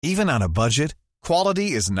Even on a budget,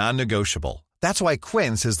 quality is non-negotiable. That's why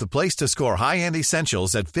Quince is the place to score high-end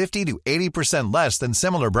essentials at 50 to 80% less than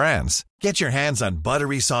similar brands. Get your hands on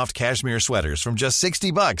buttery soft cashmere sweaters from just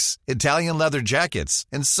 $60, Italian leather jackets,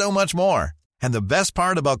 and so much more. And the best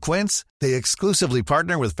part about Quince, they exclusively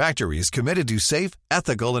partner with factories committed to safe,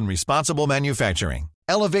 ethical, and responsible manufacturing.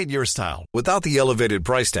 Elevate your style without the elevated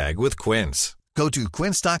price tag with Quince. Go to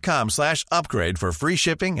quince.com/upgrade for free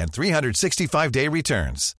shipping and 365-day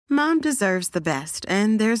returns. Mom deserves the best,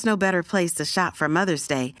 and there's no better place to shop for Mother's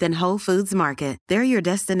Day than Whole Foods Market. They're your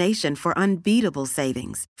destination for unbeatable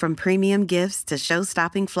savings, from premium gifts to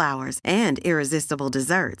show-stopping flowers and irresistible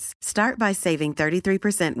desserts. Start by saving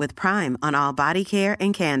 33% with Prime on all body care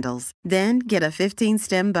and candles. Then get a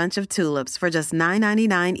 15-stem bunch of tulips for just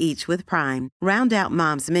 $9.99 each with Prime. Round out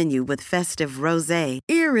Mom's menu with festive rosé,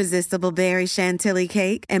 irresistible berry chantilly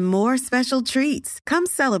cake, and more special treats. Come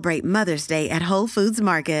celebrate Mother's Day at Whole Foods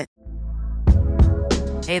Market.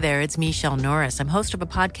 Hey there, it's Michelle Norris. I'm host of a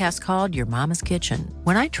podcast called Your Mama's Kitchen.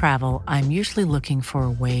 When I travel, I'm usually looking for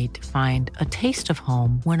a way to find a taste of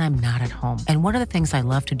home when I'm not at home. And one of the things I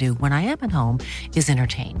love to do when I am at home is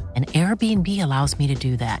entertain. And Airbnb allows me to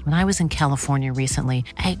do that. When I was in California recently,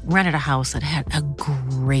 I rented a house that had a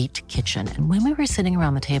great kitchen. And when we were sitting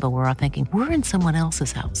around the table, we were all thinking, we're in someone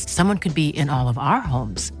else's house. Someone could be in all of our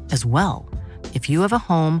homes as well. If you have a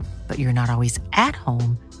home, but you're not always at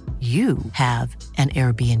home, you have an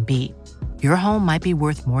Airbnb. Your home might be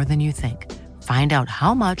worth more than you think. Find out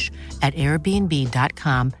how much at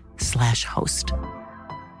airbnb.com/host.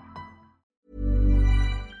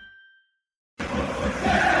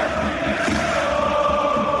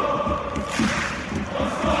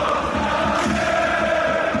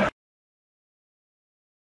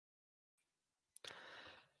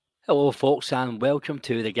 Hello folks and welcome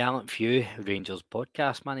to the Gallant Few Rangers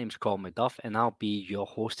podcast. My name's Colin McDuff and I'll be your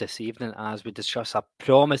host this evening as we discuss a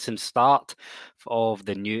promising start of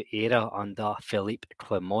the new era under Philippe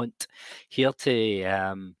Clement. Here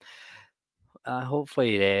to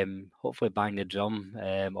hopefully bang the drum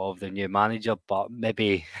of the new manager, but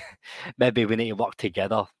maybe we need to work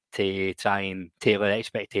together to try and tailor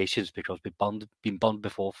expectations because we've been burned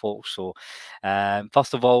before, folks. So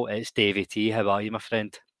first of all, it's Davey T. How are you, my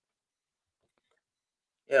friend?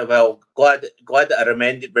 Yeah, well, glad that I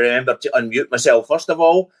remembered to unmute myself first of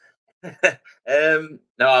all. No,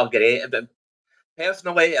 I'm great. But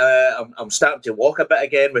personally, I'm starting to walk a bit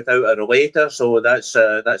again without a relator, so that's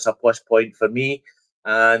a plus point for me.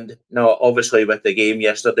 And no, obviously with the game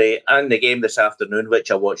yesterday and the game this afternoon, which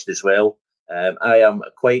I watched as well, I am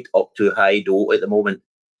quite up to high dough at the moment.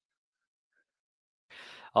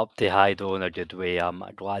 Up to high dough in a good way. I'm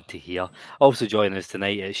glad to hear. Also joining us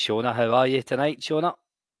tonight is Shona. How are you tonight, Shona?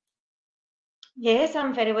 Yes,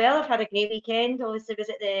 I'm very well. I've had a great weekend. Obviously, was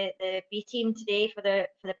at the B team today for the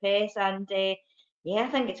press, and yeah, I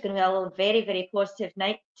think it's going to be a very, very positive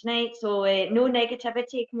night tonight. So no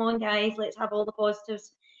negativity. Come on, guys, let's have all the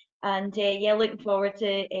positives. And yeah, looking forward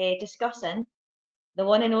to discussing the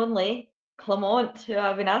one and only Clement, who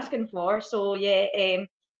I've been asking for. So yeah,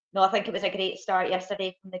 no, I think it was a great start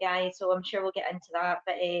yesterday from the guys. So I'm sure we'll get into that.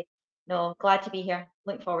 But no, glad to be here.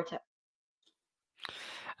 Looking forward to it.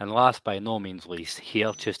 And last by no means least,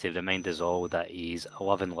 here just to remind us all that he's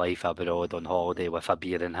living life abroad on holiday with a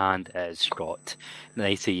beer in hand, is Scott.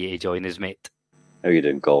 Nice of you to join us, mate. How you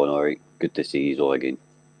doing, Colin? All right. Good to see you all again.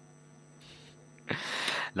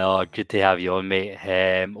 No, good to have you on, mate.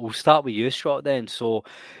 We'll start with you, Scott, then. So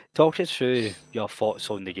talk us through your thoughts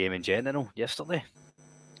on the game in general yesterday.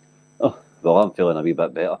 Oh, well, I'm feeling a wee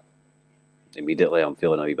bit better. Immediately, I'm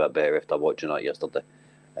feeling a wee bit better after watching that yesterday.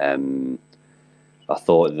 I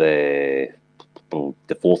thought the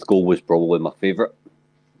fourth goal was probably my favourite,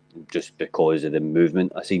 just because of the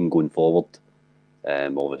movement I seen going forward.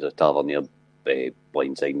 Obviously, Tavernier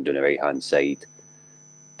blindsiding down the right hand side.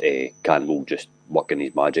 Campbell just working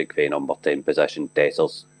his magic for a number 10 position.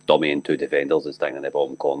 Dessers dummying two defenders and staying in the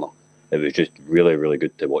bottom corner. It was just really, really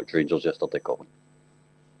good to watch Rangers yesterday, Colin.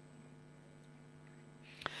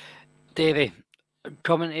 Davey,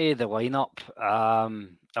 coming to the lineup,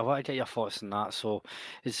 I want to get your thoughts on that. So,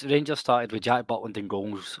 as Rangers started with Jack Butland in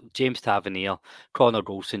goals, James Tavernier, Connor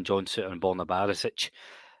Golson, John Suter and Borna Barisic.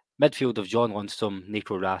 Midfield of John Lundstrom,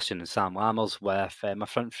 Nico Raskin and Sam Lammers, with a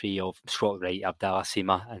front three of Scott Wright, Abdallah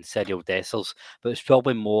Sima and Cyril Dessers. But it's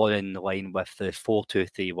probably more in line with the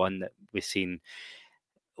 4-2-3-1 that we've seen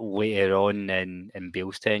later on in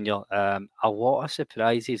Bale's tenure. A lot of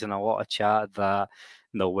surprises and a lot of chat that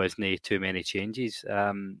there wasn't too many changes.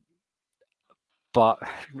 But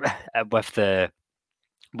with the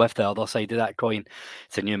other side of that coin,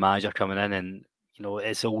 it's a new manager coming in, and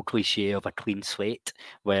it's the old cliche of a clean slate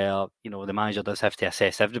where, the manager does have to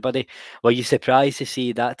assess everybody. Were you surprised to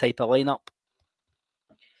see that type of lineup?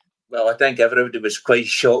 Well, I think everybody was quite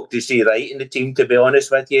shocked to see Wright in the team, to be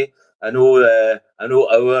honest with you. I know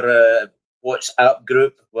our WhatsApp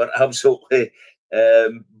group were absolutely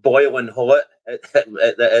boiling hot at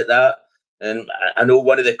that. And I know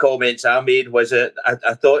one of the comments I made was that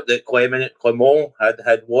I thought that Clement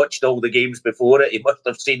had watched all the games before it. He must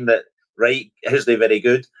have seen that Wright isn't very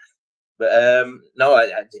good. But no,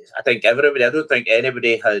 I think everybody, I don't think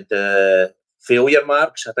anybody had failure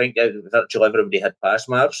marks. I think virtually everybody had pass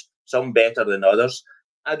marks, some better than others.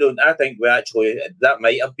 I think we actually, that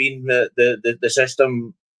might have been the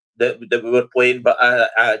system that we were playing, but I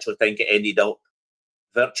actually think it ended up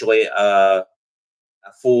virtually a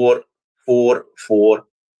 4-4-4-2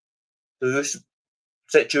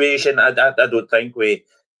 situation. I don't think we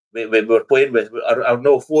were playing with, or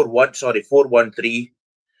no, 4-1-3.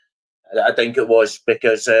 I think it was,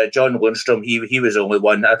 because John Lundstrom, he was only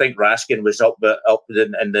one. I think Raskin was up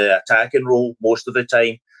in the attacking role most of the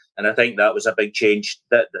time, and I think that was a big change.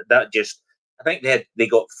 That just, I think they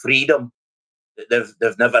got freedom that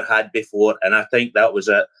they've never had before, and I think that was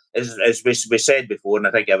it. As we said before, and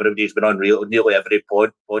I think everybody's been on nearly every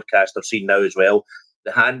podcast I've seen now as well.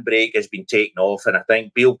 The handbrake has been taken off, and I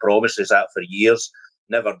think Beale promises that for years,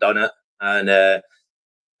 never done it, and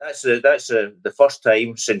that's the first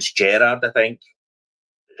time since Gerrard, I think,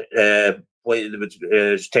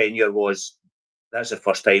 his tenure was. That's the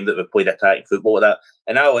first time that we played attacking football like that.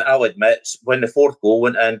 And I'll admit, when the fourth goal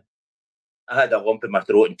went in, I had a lump in my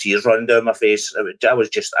throat and tears running down my face. I was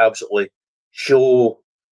just absolutely so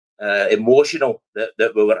emotional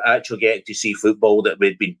that we were actually getting to see football that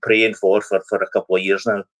we'd been praying for a couple of years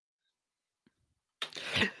now.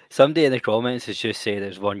 Somebody in the comments has just said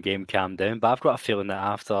there's one game, calm down, but I've got a feeling that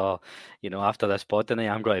after this pod tonight,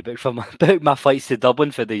 I'm going to book my flights to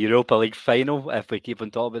Dublin for the Europa League final if we keep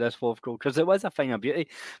on top of this fourth goal, because it was a thing of beauty.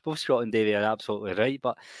 Both Scott and Davey are absolutely right,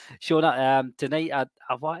 but Shona, tonight I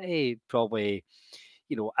want to probably,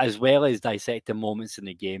 as well as dissect the moments in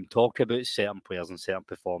the game, talk about certain players and certain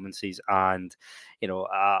performances. And,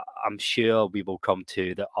 I'm sure we will come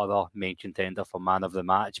to the other main contender for man of the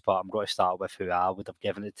match, but I'm going to start with who I would have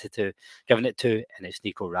given it to, and it's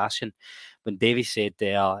Nico Raskin. When Davey said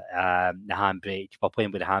there, the handbrake, we're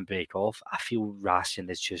playing with the handbrake off, I feel Raskin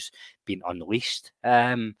has just been unleashed.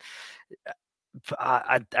 I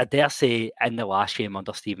dare say in the last game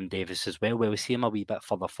under Stephen Davis as well, where we see him a wee bit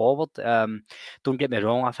further forward. Don't get me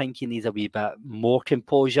wrong, I think he needs a wee bit more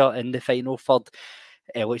composure in the final third.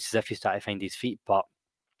 It looks as if he's starting to find his feet, but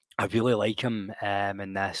I really like him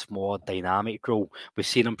in this more dynamic role. We've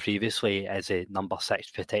seen him previously as a number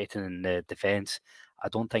 6 protecting in the defence. I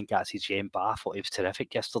don't think that's his game, but I thought he was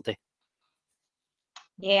terrific yesterday.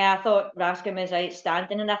 Yeah, I thought Raskin was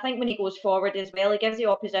outstanding, and I think when he goes forward as well, he gives the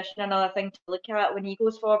opposition another thing to look at when he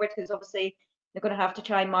goes forward, because obviously they're going to have to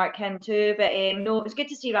try and mark him too. But no, it was good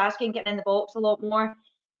to see Raskin getting in the box a lot more,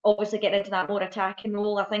 obviously getting into that more attacking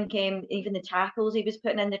role. I think even the tackles he was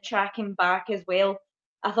putting in, the tracking back as well,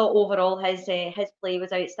 I thought overall his play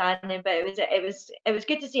was outstanding. But it was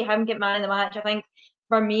good to see him get man of the match. I think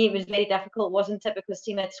for me it was very difficult, wasn't it, because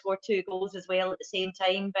Seaman had scored 2 goals as well at the same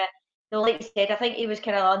time. But like you said, I think he was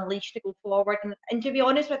kind of unleashed to go forward. And to be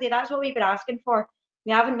honest with you, that's what we've been asking for.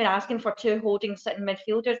 We haven't been asking for 2 holding sitting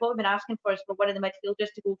midfielders. What we've been asking for is for one of the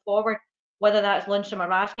midfielders to go forward, whether that's Lundstrom or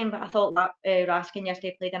Raskin. But I thought that Raskin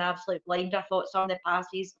yesterday played an absolute blinder. I thought some of the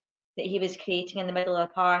passes that he was creating in the middle of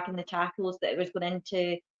the park and the tackles that it was going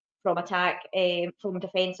into from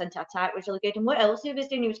defence into attack was really good. And what else he was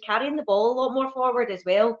doing? He was carrying the ball a lot more forward as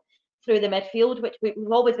well through the midfield, which we've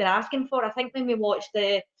always been asking for. I think when we watched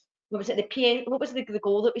what was the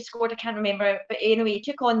goal that we scored? I can't remember. But anyway, he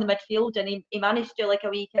took on the midfield and he managed to do like a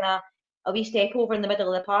wee step over in the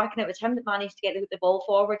middle of the park, and it was him that managed to get the ball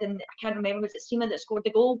forward. And I can't remember, was it Seaman that scored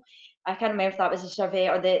the goal? I can't remember if that was the Survey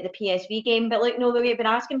or the PSV game. But look, no, we've been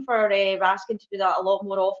asking for Raskin to do that a lot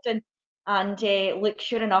more often. And look,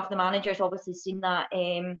 sure enough, the manager's obviously seen that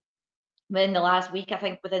within the last week, I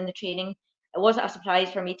think, within the training. It wasn't a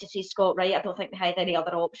surprise for me to see Scott Wright. I don't think they had any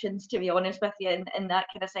other options, to be honest with you, in that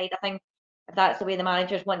kind of side. I think if that's the way the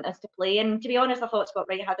managers want us to play. And to be honest, I thought Scott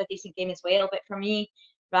Wright had a decent game as well. But for me,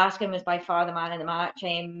 Raskin was by far the man in the match.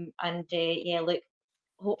 Yeah, look,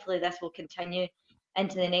 hopefully this will continue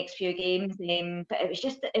into the next few games. But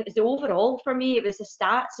it was the overall for me. It was the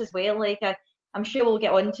stats as well. Like I'm sure we'll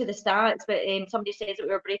get on to the stats, but somebody says that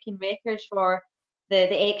we were breaking records for the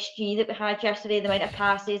XG that we had yesterday, the amount of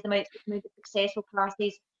passes, the amount of successful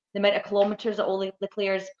passes, the amount of kilometres that all the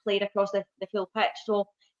players played across the full pitch. So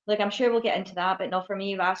look, I'm sure we'll get into that, but no, for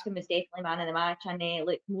me, Raskin was definitely man of the match, and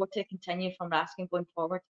look, more to continue from Raskin going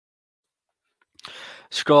forward.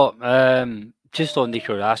 Scott, just on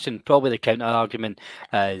Nico Raskin, probably the counter argument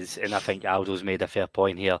is, and I think Aldo's made a fair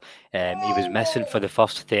point here, he was missing for the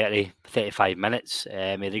first 35 minutes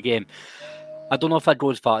of the game. I don't know if I'd go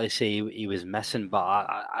as far to say he was missing, but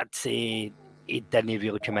I'd say he didn't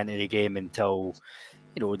really come into the game until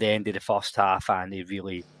the end of the first half, and he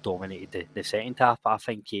really dominated the second half. But I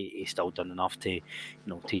think he still done enough to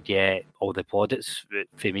get all the plaudits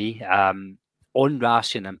for me. On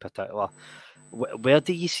Raskin in particular, where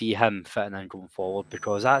do you see him fitting in going forward?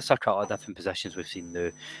 Because that's a couple of different positions we've seen now.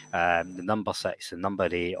 The number 6, the number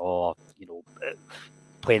 8, or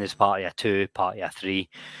playing as part of a 2, part of a 3.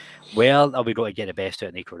 Where are we going to get the best out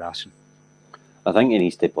of Nico Raskin? I think he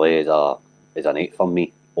needs to play as an 8 for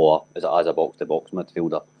me, or as a box-to-box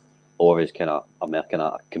midfielder, or as kind of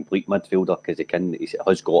a complete midfielder, because he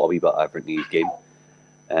has got a wee bit of everything in his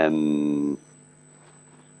game.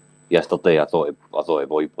 Yesterday, I thought the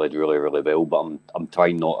boy played really, really well, but I'm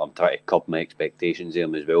trying to curb my expectations of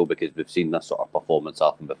him as well, because we've seen this sort of performance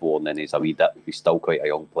happen before, and then he's a wee dip. He's still quite a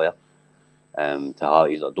young player. I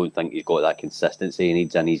don't think he's got that consistency he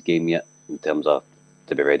needs in his game yet, in terms of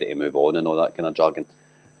to be ready to move on and all that kind of jargon.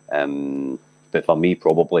 But for me,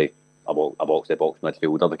 probably a box-to-box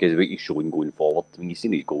midfielder, because of what he's showing going forward. I mean, you've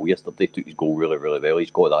seen his goal yesterday, took his goal really, really well.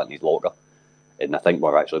 He's got that in his locker, and I think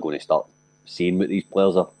we're actually going to start seeing what these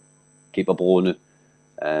players are capable of now.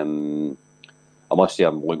 I must say,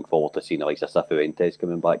 I'm looking forward to seeing Alexis Cifuentes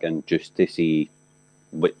coming back in, just to see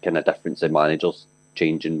what kind of difference in managers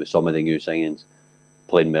changing with some of the new signings,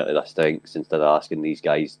 playing more to their strengths instead of asking these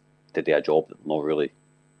guys to do a job that they're not really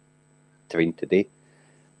trained to do.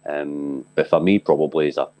 But for me, probably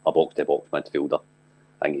is a box-to-box midfielder.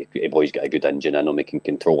 I think the boy's got a good engine in him. He can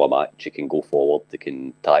control a match, he can go forward, he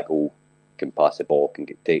can tackle, can pass the ball, can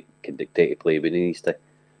dictate to play when he needs to.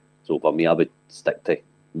 So for me, I would stick to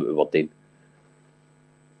what we were doing.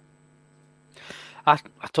 I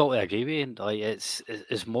totally agree with you. Like,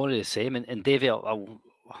 it's more of the same. And Davey, I want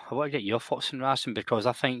to get your thoughts on Raskin, because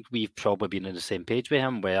I think we've probably been on the same page with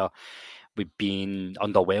him, where we've been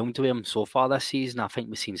underwhelmed with him so far this season. I think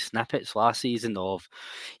we've seen snippets last season of,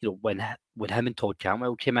 when him and Todd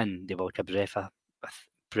Cantwell came in, they were like a breath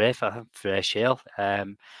of fresh air.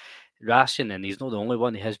 Raskin, and he's not the only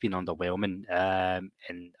one, he has been underwhelming, and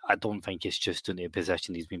I don't think it's just in the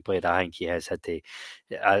position he's been played. I think he has had to,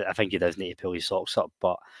 I think he does need to pull his socks up,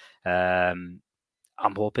 but I'm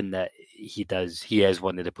hoping that he does. He is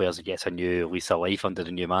one of the players that gets a new lease of life under the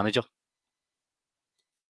new manager.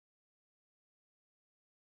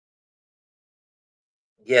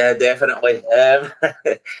 Yeah, definitely.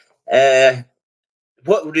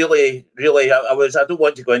 What really, I don't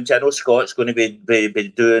want to go into, I know Scott's going to be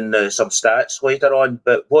doing some stats later on,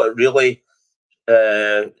 but what really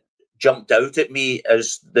jumped out at me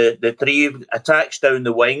is the 3 attacks down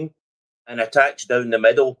the wing and attacks down the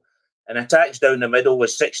middle. And attacks down the middle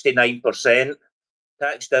was 69%.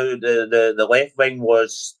 Attacks down the left wing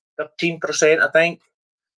was 13%, I think.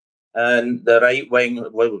 And the right wing,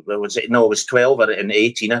 was it? No, it was 12 and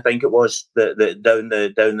 18, I think it was, down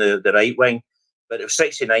the right wing. But it was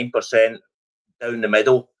 69% down the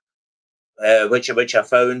middle, which I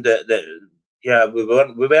found that we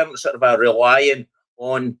weren't sort of relying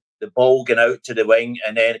on the ball going out to the wing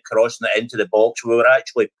and then crossing it into the box. We were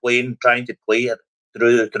actually trying to play it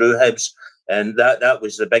through Hibs, and that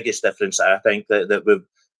was the biggest difference. I think that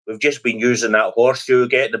we've just been using that horseshoe,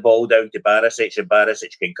 getting the ball down to Barisic, and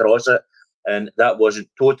Barisic can cross it, and that was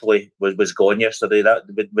gone yesterday. That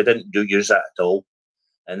we didn't use that at all.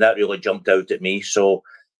 And that really jumped out at me. So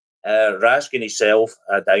Raskin himself,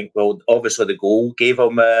 I think, well, obviously the goal gave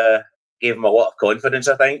him a lot of confidence,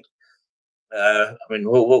 I think. I mean,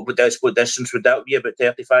 what distance would that be? About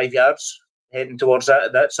 35 yards, heading towards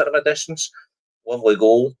that sort of a distance. Lovely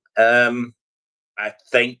goal. I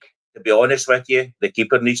think, to be honest with you, the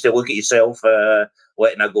keeper needs to look at himself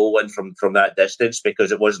letting a goal in from that distance,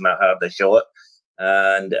 because it wasn't that hard a shot.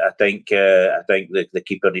 And I think the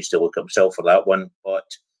keeper needs to look at himself for that one. But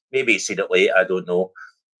maybe he's seen it late, I don't know.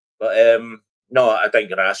 But no, I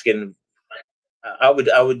think Raskin, I would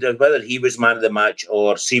whether he was man of the match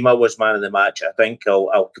or Sima was man of the match, I think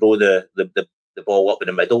I'll throw the ball up in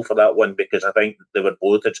the middle for that one, because I think they were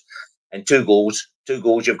both. And two goals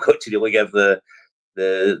you've got to really give the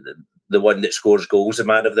one that scores goals the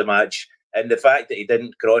man of the match. And the fact that he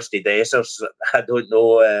didn't cross to Dessers, I don't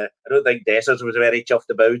know. I don't think Dessers was very chuffed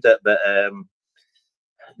about it. But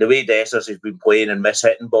the way Dessers has been playing and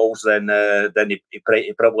miss-hitting balls, then he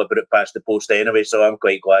probably put it past the post anyway. So I'm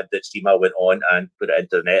quite glad that Sima went on and put it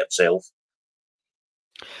into the net himself.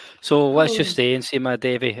 So let's just stay in Sima,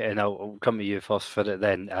 Davey, and I'll come to you first for it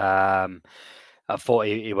then. I thought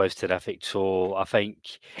he was terrific. So I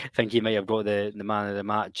think he might have got the man of the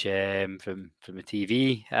match from the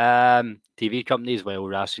TV company as well.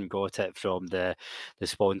 Racing got it from the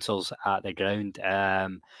sponsors at the ground.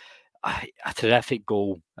 A terrific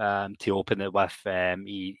goal to open it with.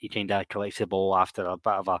 He kind of collects the ball after a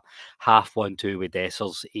bit of a half 1-2 with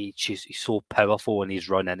Dessers. He's so powerful in his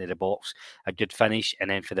run into the box. A good finish, and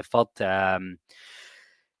then for the third,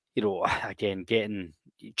 again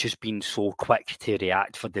just being so quick to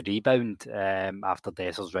react for the rebound after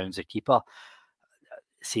Dessers rounds the keeper.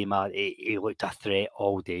 Sima, he looked a threat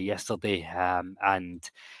all day yesterday, and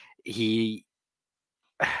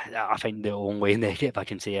I think the only negative I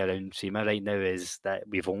can say around Sima right now is that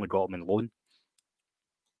we've only got him on loan.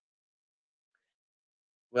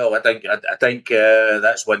 Well, I think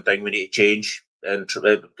that's one thing we need to change, and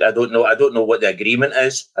I don't know what the agreement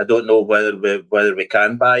is. I don't know whether we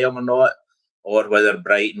can buy him or not, or whether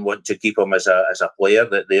Brighton want to keep him as a player,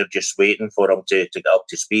 that they're just waiting for him to get up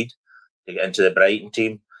to speed to get into the Brighton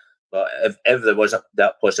team. But if there was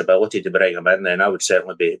that possibility to bring him in, then I would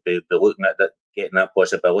certainly be looking at that, getting that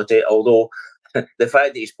possibility. Although the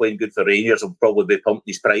fact that he's playing good for Rangers will probably be pumping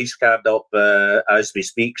his price card up as we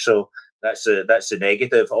speak. So that's the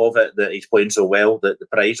negative of it, that he's playing so well that the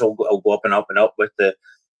price will go up and up and up with the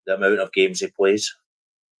amount of games he plays.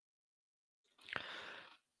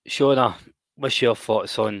 Shona, what's your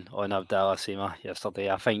thoughts on Abdallah Sima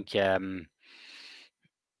yesterday? I think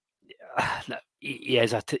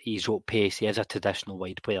he's got pace. He is a traditional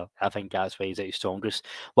wide player. I think that's why he's at his strongest.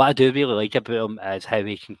 What I do really like about him is how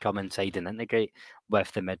he can come inside and integrate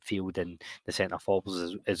with the midfield and the centre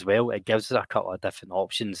forwards as well. It gives us a couple of different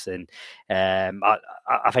options, and I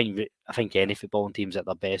think any footballing team's at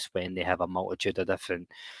their best when they have a multitude of different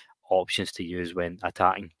options to use when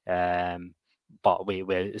attacking. But with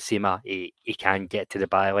Sima, he can get to the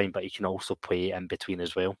byline, but he can also play in between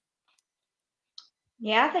as well.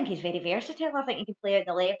 Yeah, I think he's very versatile. I think he can play at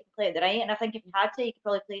the left, he can play at the right, and I think if he had to, he could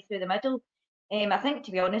probably play through the middle. I think,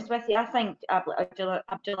 to be honest with you, I think Abdallah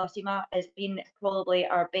Sima has been probably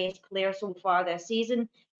our best player so far this season,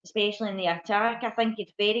 especially in the attack. I think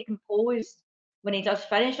he's very composed when he does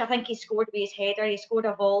finish. I think he scored with his header, he scored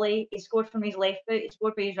a volley, he scored from his left foot, he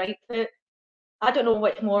scored with his right foot. I don't know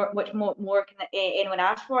which more can anyone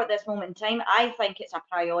ask for at this moment in time. I think it's a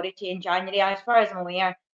priority in January. As far as I'm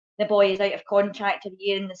aware, the boy is out of contract a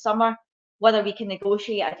year in the summer. Whether we can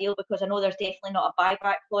negotiate a deal, because I know there's definitely not a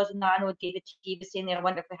buyback clause in that. I know David T was saying there, I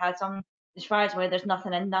wonder if we had some. As far as where there's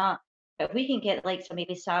nothing in that. But if we can get like some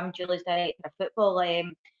maybe Sam Jewell as director of football,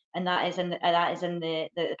 and that is in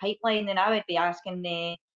the pipeline, then I would be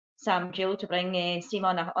asking Sam Jewell to bring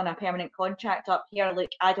Sima on a permanent contract up here.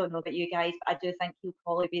 Look, I don't know about you guys, but I do think he'll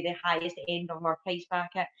probably be the highest end of our price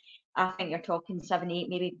bracket. I think you're talking 7, 8,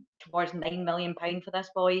 maybe towards £9 million for this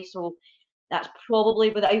boy. So that's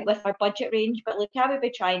probably with our budget range. But look, I would be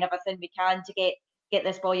trying everything we can to get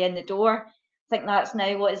this boy in the door. I think that's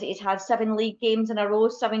now, what is it? He's had 7 league games in a row,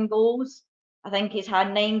 7 goals. I think he's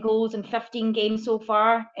had 9 goals in 15 games so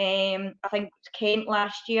far. I think Kent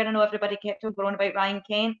last year, I know everybody kept on going about Ryan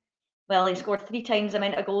Kent. Well, he scored 3 times the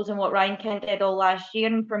amount of goals than what Ryan Kent did all last year.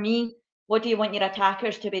 And for me, what do you want your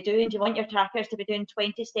attackers to be doing? Do you want your attackers to be doing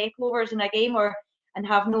 20 stepovers in a game and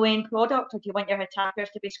have no end product? Or do you want your attackers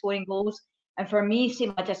to be scoring goals? And for me,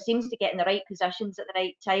 Sima just seems to get in the right positions at the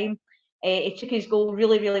right time. He took his goal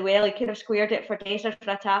really, really well. He could have squared it for Dessers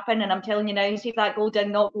for a tap-in. And I'm telling you now, see if that goal did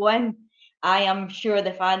not go in, I am sure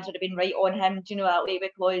the fans would have been right on him, do you know, that way,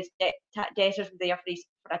 because Dessers was there for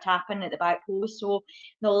a tap-in at the back post. So,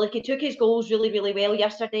 no, look, he took his goals really, really well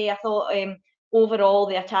yesterday. I thought overall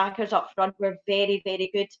the attackers up front were very, very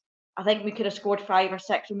good. I think we could have scored 5 or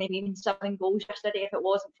 6 or maybe even 7 goals yesterday if it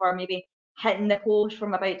wasn't for maybe hitting the post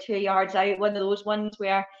from about 2 yards out. One of those ones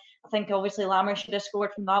where I think obviously Lammer should have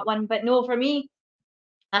scored from that one. But no, for me,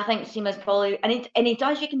 I think Sima's probably, and he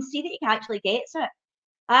does, you can see that he actually gets it.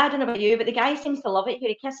 I don't know about you, but the guy seems to love it here.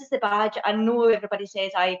 He kisses the badge. I know everybody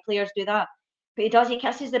says, players do that. But he does, he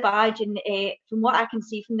kisses the badge. And from what I can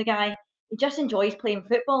see from the guy, he just enjoys playing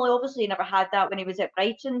football. He obviously never had that when he was at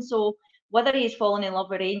Brighton. So whether he's fallen in love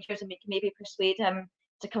with Rangers and we can maybe persuade him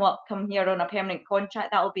to come here on a permanent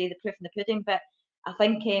contract, that will be the proof in the pudding. But I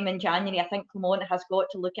think in January, I think Clement has got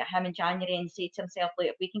to look at him in January and say to himself, look,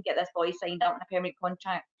 if we can get this boy signed up on a permanent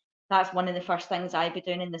contract, that's one of the first things I'd be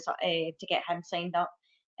doing in this to get him signed up.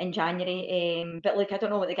 in January. But look, I don't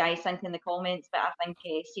know what the guys think in the comments, but I think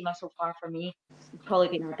Sima so far for me has probably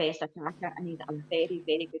been our best attacker, and he's a very,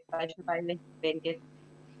 very good finisher, by the way. Very good.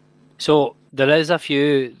 So there's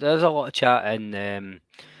a lot of chat in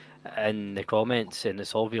the comments, and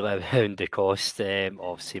it's all really around the cost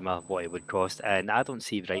of Sima, what it would cost, and I don't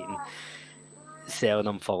see Brighton selling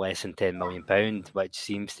him for less than £10 million, which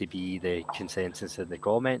seems to be the consensus in the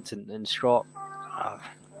comments. And Scott,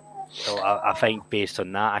 so I think based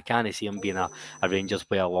on that, I can't see him being a Rangers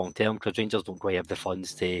player long term, because Rangers don't quite have the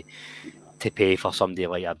funds to pay for somebody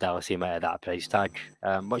like Abdallah Sima at that price tag.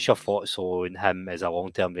 What's your thoughts on him as a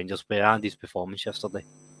long term Rangers player and his performance yesterday?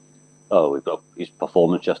 His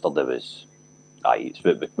performance yesterday was, it's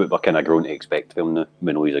what we're kind of grown to expect from him now.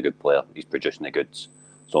 We know he's a good player. He's producing the goods.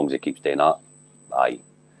 As long as he keeps doing that,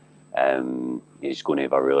 he's going to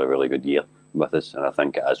have a really, really good year with us. And I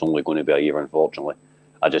think it is only going to be a year, unfortunately.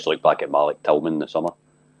 I just look back at Malik Tillman this summer,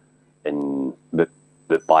 and what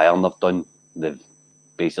Bayern have done, they've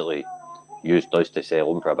basically used us to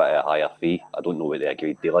sell him for a bit of a higher fee. I don't know what the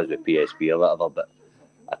agreed deal is with PSV or whatever, but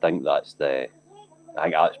I think that's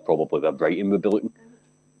probably where Brighton would be looking.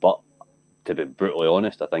 But to be brutally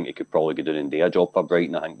honest, I think he could probably go down and do a job for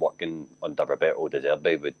Brighton. I think working under Roberto De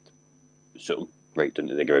Zerbi would suit him right down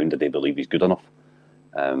to the ground if they believe he's good enough.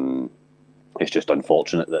 It's just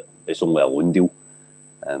unfortunate that it's only a loan deal,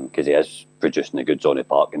 because he is producing the goods on the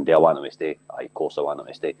park, and do I want him to stay? Of course I want him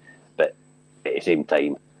to stay. But at the same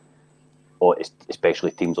time,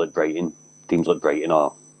 especially teams like Brighton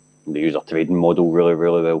are, they use a trading model really,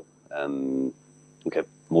 really well. Look at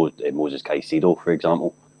Moses Caicedo, for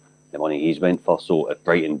example, the money he's went for. So if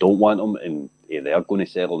Brighton don't want him and they are going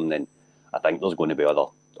to sell him, then I think there's going to be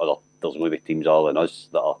there's going to be teams other than us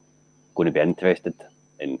that are going to be interested.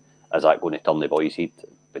 And is that going to turn the boys' head?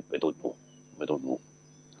 But we don't know. We don't know.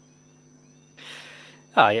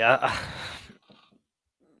 I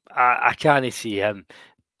can't see him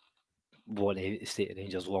wanting to stay at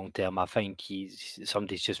Rangers long term. I think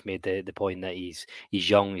somebody's just made the point that he's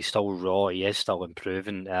young, he's still raw, he is still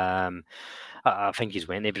improving. I think he's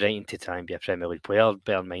went to Brighton to try and be a Premier League player.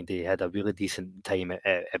 Bear in mind, he had a really decent time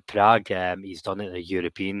at Prague. He's done it at a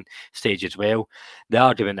European stage as well. The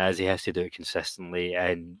argument is he has to do it consistently,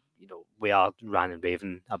 and we are ranting and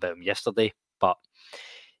raving about him yesterday, but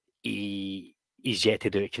he's yet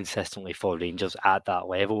to do it consistently for Rangers at that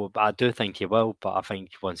level. But I do think he will. But I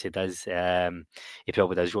think once he does, he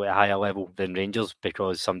probably does go to a higher level than Rangers,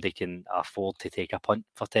 because somebody can afford to take a punt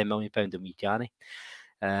for £10 million and we can't.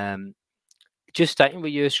 Just sticking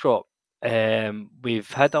with you, Scott. We've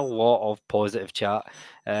had a lot of positive chat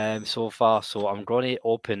so far, so I'm going to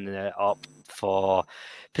open it up for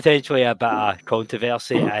potentially a bit of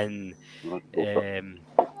controversy, and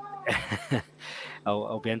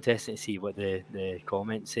I'll be interested to see what the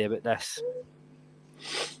comments say about this.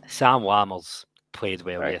 Sam Lammers played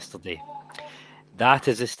well yesterday. That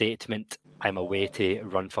is a statement. I'm away to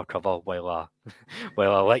run for cover while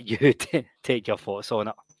I let you take your thoughts on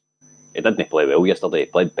it. He didn't play well yesterday. He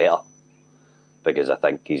played better, because I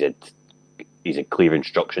think he's had clear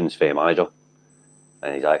instructions for the manager,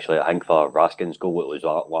 and he's actually, I think for Raskin's goal, it was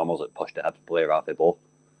Lammers that pushed the Hibs player off the ball,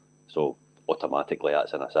 so automatically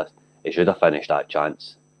that's an assist. He should have finished that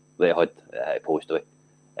chance that he had hit a post away.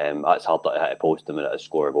 That's harder to hit a post than it is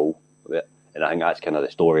score a goal. And I think that's kind of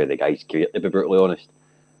the story of the guy's career, to be brutally honest.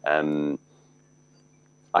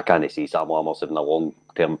 I can't see Sam Lammers having a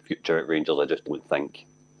long-term future at Rangers.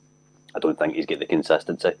 I don't think he's got the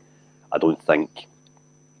consistency. I don't think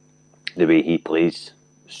the way he plays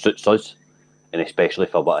suits us. And especially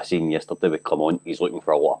for what I seen yesterday with Clement, he's looking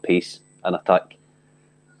for a lot of pace in attack.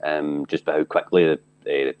 Just by how quickly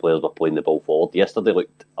the players were playing the ball forward. Yesterday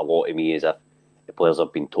looked a lot to me as if the players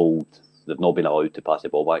have been told they've not been allowed to pass the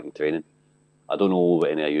ball back in training. I don't know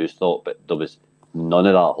what any of you thought, but there was none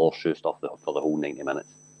of that horseshoe stuff for the whole 90 minutes.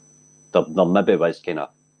 There maybe was kind of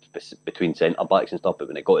between centre-backs and stuff, but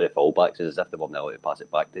when it got to the full-backs, it's as if they weren't allowed to pass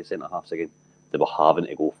it back to the centre-halves again. They were having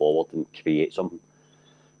to go forward and create something.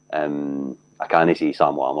 I can't see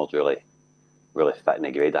Sam Lammers really fitting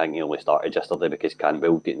the grade. I think he only started yesterday because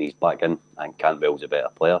Cantwell getting his back in. I think Cantwell's a better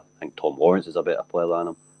player. I think Tom Lawrence is a better player than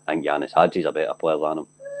him. I think Yanis Hadji's a better player than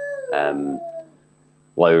him.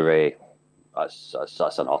 Lowry, that's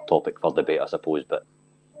another topic for debate, I suppose, but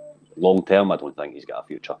long term, I don't think he's got a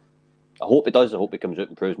future. I hope he does. I hope he comes out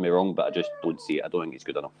and proves me wrong, but I just don't see it. I don't think he's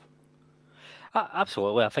good enough.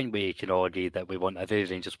 Absolutely. I think we can all agree that we want every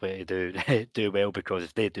Rangers player to do well, because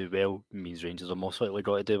if they do well, it means Rangers are most likely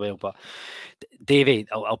going to do well. But Davey,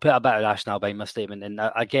 I'll put a bit of rationale behind my statement, and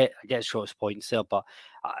I get Scott's points there, but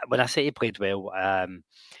when I say he played well,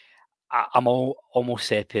 I'm almost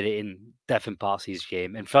separating different parts of his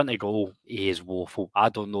game. In front of goal, he is woeful. I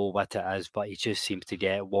don't know what it is, but he just seems to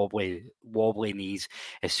get wobbly knees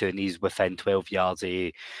as soon as he's within 12 yards of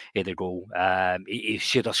the goal. He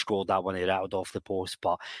should have scored that one. He rattled off the post.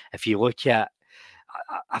 But if you look at,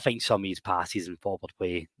 I think some of his passes and forward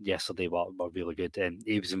play yesterday were really good, and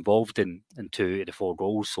he was involved in 2 of the 4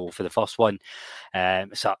 goals. So for the first one,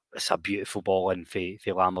 it's a beautiful ball in for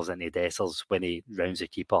Lammers into Dessers when he rounds the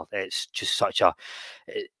keeper. It's just such a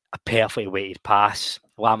perfectly weighted pass.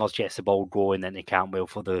 Lammers gets the ball going into Cantwell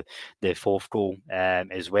for the 4th goal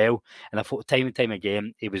as well. And I thought time and time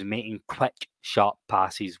again he was making quick, sharp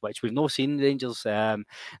passes, which we've not seen Rangers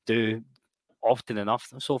do often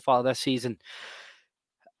enough so far this season.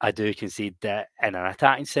 I do concede that in an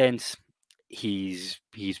attacking sense, he's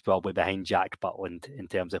probably behind Jack Butland in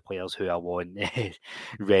terms of players who I want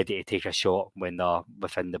ready to take a shot when they're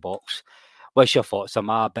within the box. What's your thoughts? Am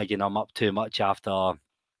I bigging him up too much after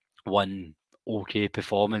one okay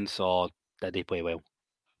performance, or did he play well?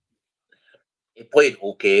 He played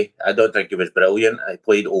okay. I don't think he was brilliant. He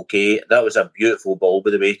played okay. That was a beautiful ball, by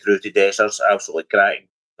the way, through to Dessers. Absolutely cracking.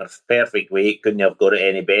 Perfect weight. Couldn't have got it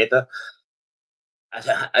any better.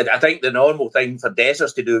 I think the normal thing for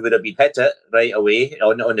Dessers to do would have been hit it right away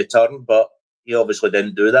on the turn, but he obviously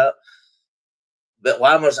didn't do that. But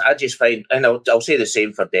Lammers, I just find, and I'll say the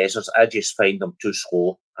same for Dessers, I just find them too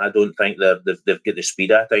slow. I don't think they've got the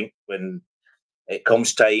speed. I think when it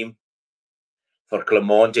comes time for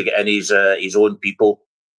Clement to get in his own people,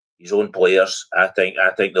 his own players, I think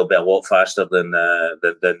they'll be a lot faster than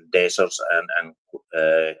Dessers and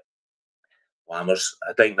Lammers.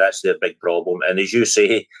 I think that's their big problem. And as you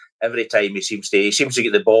say, every time he seems to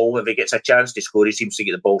get the ball, if he gets a chance to score, he seems to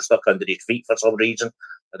get the ball stuck under his feet for some reason.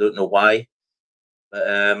 I don't know why.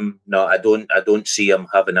 But no, I don't see him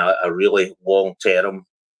having a really long term.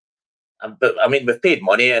 But I mean, we've paid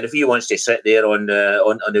money, and if he wants to sit there on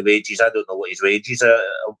the wages, I don't know what his wages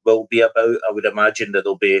will be about. I would imagine that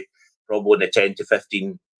they'll be probably in the 10 to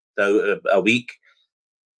 15 a week.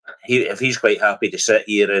 If he's quite happy to sit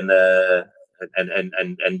here and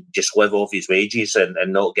just live off his wages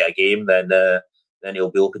and not get a game, then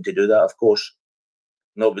he'll be open to do that, of course.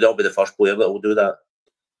 Not be the first player that will do that.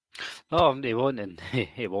 No, he won't, and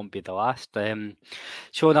he won't be the last.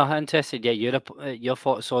 Sean, I'm interested to get your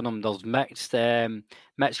thoughts on him. There's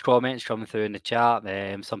mixed comments coming through in the chat.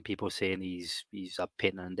 Some people saying he's a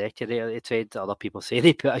painter and decorator trade. Other people say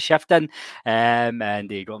he put a shift in,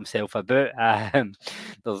 and he got himself a boot.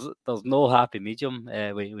 There's no happy medium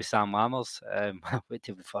with Sam Lammers. Wait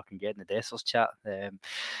till we fucking get in the Dessers chat.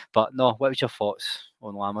 But no, what was your thoughts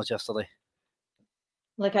on Lammers yesterday?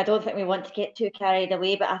 Look, I don't think we want to get too carried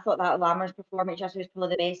away, but I thought that Lammers' performance yesterday was probably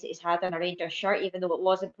the best that he's had on a Rangers shirt, even though it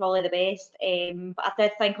wasn't probably the best. But I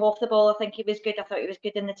did think off the ball, I think he was good. I thought he was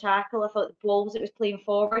good in the tackle. I thought the balls it was playing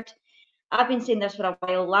forward. I've been saying this for a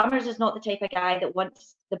while. Lammers is not the type of guy that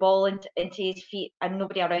wants the ball into his feet and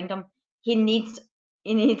nobody around him. He needs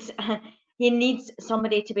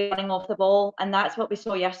somebody to be running off the ball, and that's what we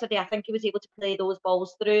saw yesterday. I think he was able to play those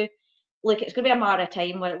balls through. Look, it's going to be a matter of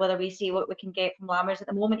time whether we see what we can get from Lammers. At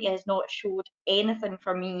the moment, he has not showed anything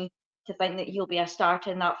for me to think that he'll be a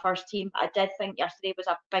starter in that first team. I did think yesterday was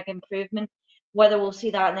a big improvement. Whether we'll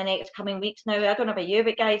see that in the next coming weeks now, I don't know about you,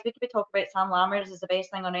 but guys, we could be talking about Sam Lammers as the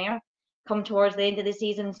best thing on earth come towards the end of the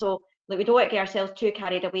season. So, look, we don't want to get ourselves too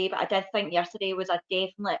carried away, but I did think yesterday was a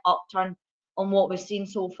definite upturn on what we've seen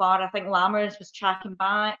so far. I think Lammers was tracking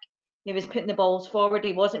back. He was putting the balls forward.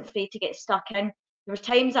 He wasn't afraid to get stuck in. There was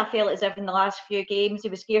times I felt as if in the last few games he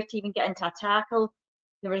was scared to even get into a tackle.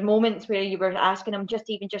 There was moments where you were asking him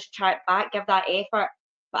just track back, give that effort.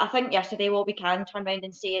 But I think yesterday what we can turn around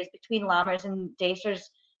and say is between Lammers and Dessers,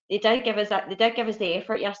 they did give us the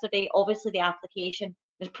effort yesterday. Obviously the application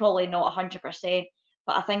was probably not 100%,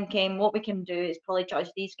 but I think what we can do is probably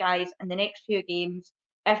judge these guys in the next few games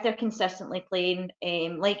if they're consistently playing.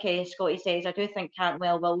 Like Scotty says, I do think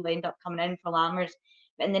Cantwell will end up coming in for Lammers.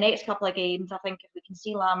 In the next couple of games, I think if we can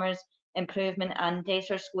see Lammers' improvement and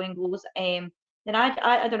Dessers scoring goals, then I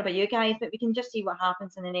don't know about you guys, but we can just see what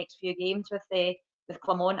happens in the next few games with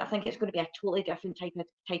Clement. I think it's going to be a totally different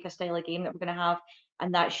type of style of game that we're going to have,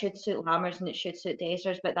 and that should suit Lammers and it should suit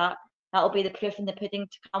Dessers. But that'll be the proof in the pudding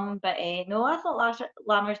to come. But no, I thought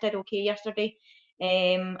Lammers did okay yesterday.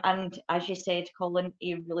 And as you said, Colin,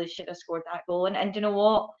 he really should have scored that goal. And you know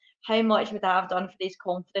what? How much would that have done for his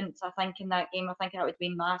confidence? I think in that game, I think that would have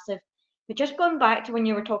been massive. But just going back to when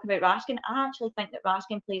you were talking about Raskin, I actually think that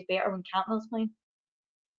Raskin plays better when Cantwell's playing.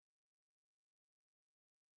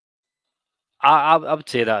 I would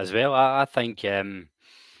say that as well. I think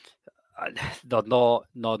they're not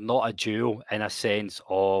a duo in a sense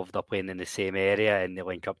of they're playing in the same area and they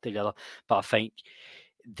link up together. But I think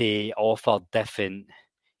they offer different.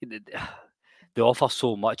 They offer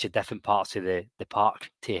so much at different parts of the park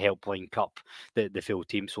to help link up the full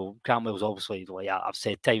team. So Cantwell's obviously, like I've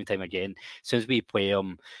said time and time again, since we play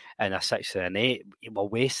him in a 6 and an 8, we're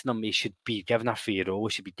wasting him. He should be given a free role.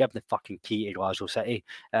 He should be given the fucking key to Glasgow City.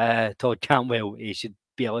 Todd Cantwell, he should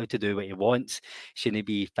be allowed to do what he wants. Shouldn't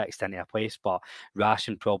be fixed into a place. But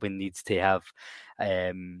Ration probably needs to have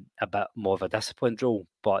a bit more of a disciplined role.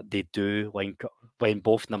 But they do link up when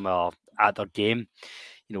both of them are at their game.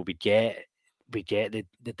 You know, we get the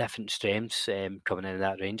different strengths coming in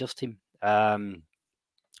that Rangers team.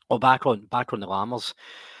 Back on the Lammers,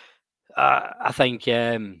 I think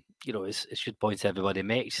it's good points everybody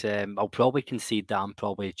makes. I'll probably concede that I'm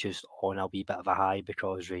probably just on a wee bit of a high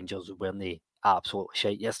because Rangers weren't absolutely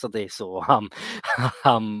shite yesterday, so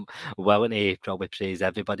I'm willing to probably praise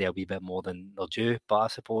everybody a wee bit more than they're due. But I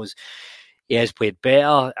suppose he has played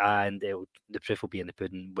better, and the proof will be in the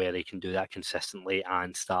pudding where he can do that consistently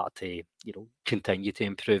and start to, continue to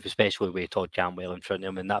improve, especially with Todd Cantwell in front of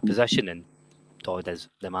him in that position, and Todd is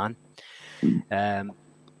the man.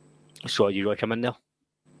 So you want to come in there?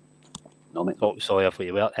 No, mate. Oh, sorry, I thought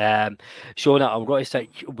you were. Shona, I'm going to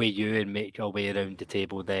stick with you and make your way around the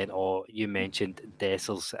table then, or you mentioned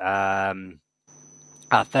Dessers.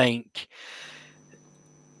 I think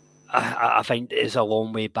it's a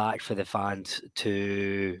long way back for the fans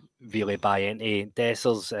to really buy into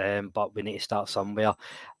Dessers, but we need to start somewhere.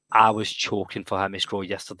 I was choking for him to score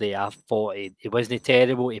yesterday. I thought he wasn't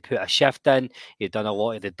terrible. He put a shift in. He'd done a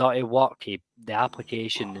lot of the dirty work. The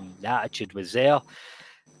application and the attitude was there.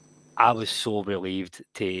 I was so relieved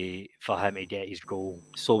for him to get his goal.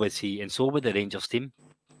 So was he, and so was the Rangers team.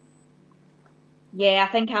 Yeah,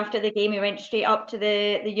 I think after the game, he went straight up to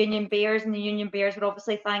the Union Bears, and the Union Bears were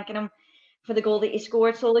obviously thanking him for the goal that he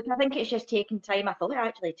scored. So, look, I think it's just taking time. I thought he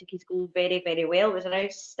actually took his goal very, very well. It was an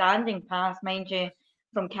outstanding pass, mind you,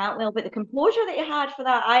 from Cantwell. But the composure that he had for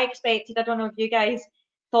that, I expected. I don't know if you guys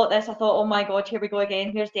thought this. I thought, oh my God, here we go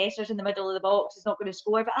again. Here's Dessers in the middle of the box. He's not going to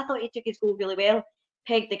score. But I thought he took his goal really well,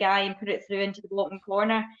 pegged the guy and put it through into the bottom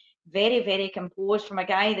corner. Very, very composed from a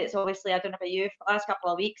guy that's obviously, I don't know about you, for the last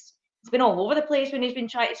couple of weeks, he's been all over the place when he's been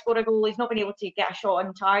trying to score a goal. He's not been able to get a shot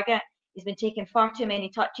on target. He's been taking far too many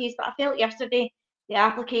touches. But I felt yesterday, the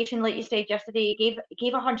application, like you said yesterday, he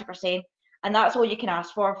gave 100%. And that's all you can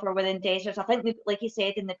ask for within Dessers. I think, like he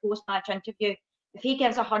said in the post-match interview, if he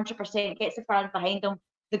gives 100%, gets the fans behind him,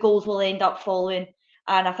 the goals will end up following.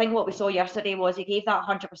 And I think what we saw yesterday was he gave that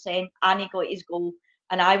 100% and he got his goal.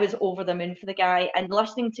 And I was over the moon for the guy. And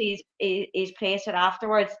listening to his presser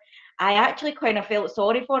afterwards, I actually kind of felt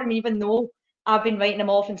sorry for him, even though I've been writing him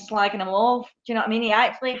off and slagging him off. Do you know what I mean? He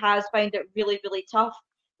actually has found it really, really tough.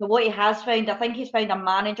 But what he has found, I think he's found a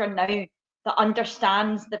manager now that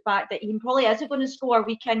understands the fact that he probably isn't going to score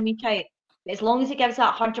week in, week out. But as long as he gives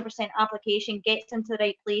that 100% application, gets into the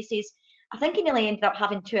right places. I think he nearly ended up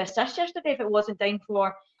having 2 assists yesterday if it wasn't down for,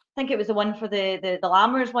 I think it was the one for the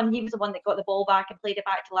Lammers one. He was the one that got the ball back and played it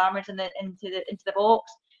back to Lammers into the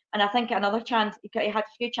box. And I think another chance, he had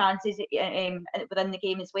a few chances within the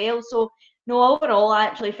game as well. So, no, overall, I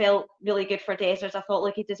actually felt really good for Dessers. I thought,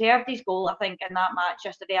 look, he deserved his goal, I think, in that match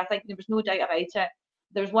yesterday. I think there was no doubt about it.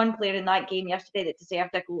 There was one player in that game yesterday that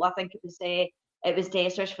deserved a goal. I think it was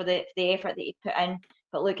Dessers for the effort that he put in.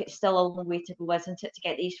 But look, it's still a long way to go, isn't it, to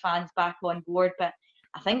get these fans back on board. But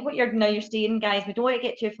I think what you're seeing, guys, we don't want to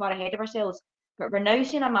get too far ahead of ourselves. But we're now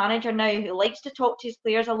seeing a manager now who likes to talk to his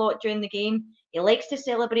players a lot during the game. He likes to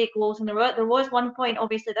celebrate goals. And there was one point,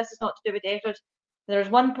 obviously this is not to do with Dessers, there was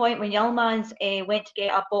one point when Yilmaz went to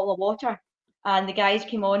get a bottle of water and the guys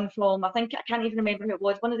came on from, I can't even remember who it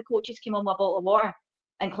was, one of the coaches came on with a bottle of water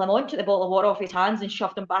and Clement took the bottle of water off his hands and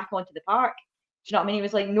shoved him back onto the park. Do you know what I mean? He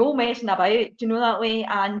was like, no messing about, do you know that way?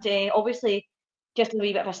 And obviously, just a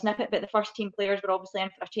wee bit of a snippet, but the first team players were obviously in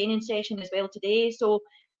for a training session as well today. So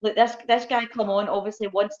look, this guy Clement obviously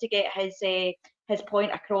wants to get his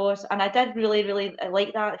point across, and I did really, really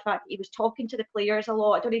like that. The fact that he was talking to the players a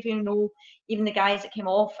lot. I don't even know, even the guys that came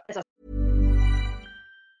off as a.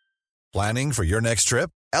 Planning for your next trip?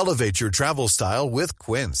 Elevate your travel style with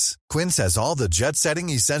Quince. Quince has all the jet-setting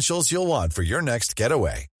essentials you'll want for your next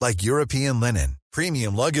getaway, like European linen,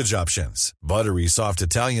 premium luggage options, buttery soft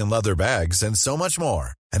Italian leather bags, and so much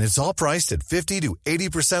more. And it's all priced at 50 to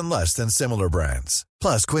 80% less than similar brands.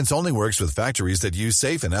 Plus, Quince only works with factories that use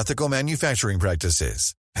safe and ethical manufacturing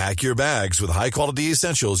practices. Pack your bags with high-quality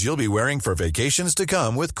essentials you'll be wearing for vacations to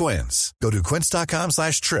come with Quince. Go to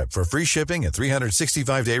quince.com/trip for free shipping and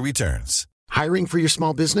 365-day returns. Hiring for your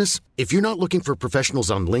small business? If you're not looking for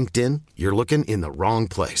professionals on LinkedIn, you're looking in the wrong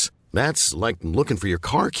place. That's like looking for your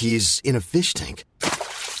car keys in a fish tank.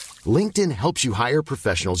 LinkedIn helps you hire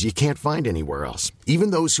professionals you can't find anywhere else,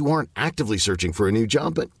 even those who aren't actively searching for a new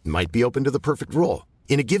job but might be open to the perfect role.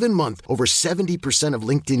 In a given month, over 70% of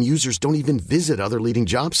LinkedIn users don't even visit other leading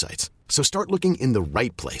job sites. So start looking in the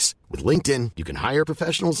right place. With LinkedIn, you can hire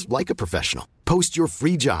professionals like a professional. Post your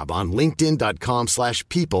free job on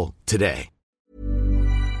linkedin.com/people today.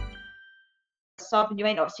 Sub, and you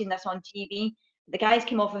might not have seen this on TV. The guys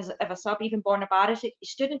came off of a sub, even Borna Barris. He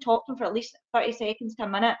stood and talked to him for at least 30 seconds to a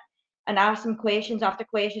minute and asked him questions after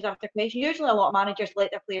questions after questions. Usually a lot of managers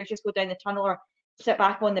let their players just go down the tunnel or sit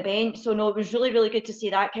back on the bench. So no, it was really, really good to see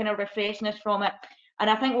that kind of refreshness from it. And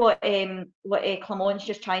I think what Clement's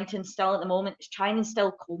just trying to instill at the moment is trying to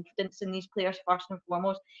instill confidence in these players first and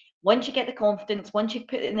foremost. Once you get the confidence, once you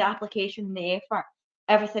put in the application and the effort,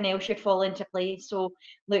 everything else should fall into place. So,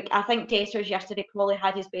 look, I think Dessers yesterday probably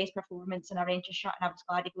had his best performance in a Rangers shirt, and I was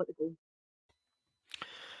glad he got the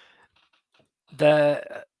goal.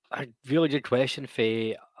 A really good question for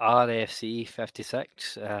RFC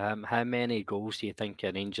 56. How many goals do you think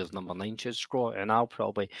a Rangers number 9 should score? And I'll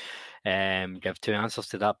probably give two answers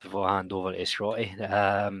to that before I hand over to Scotty.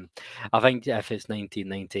 I think if it's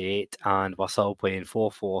 1998 and we're still playing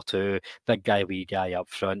 4-4-2, big guy, wee guy up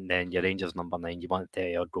front, then your Rangers number 9, you want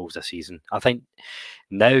 30 odd goals a season. I think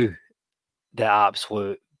now the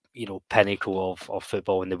absolute pinnacle of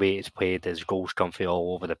football and the way it's played is goals come from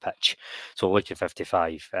all over the pitch. So look at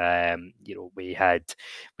 55. We had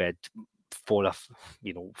 4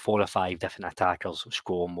 or 5 different attackers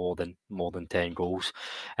score more than 10 goals,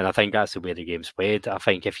 and I think that's the way the game's played. I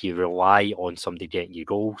think if you rely on somebody getting you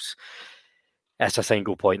goals, it's a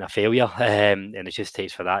single point of failure, and it just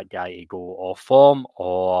takes for that guy to go off form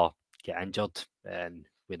or get injured. And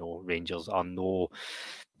Rangers are no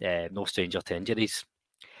stranger to injuries.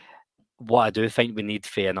 What I do think we need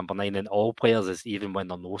for number 9 in all players is, even when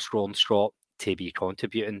they're no scoring strop, to be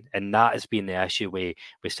contributing, and that has been the issue with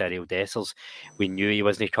Cyril Dessers. We knew he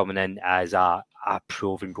wasn't coming in as a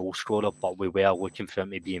proven goal scorer, but we were looking for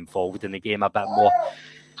him to be involved in the game a bit more.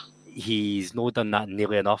 He's not done that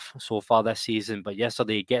nearly enough so far this season, but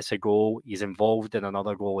yesterday he gets a goal, he's involved in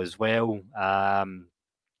another goal as well.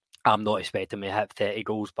 I'm not expecting him to hit 30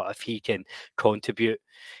 goals, but if he can contribute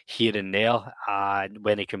here and there, and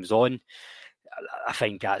when he comes on, I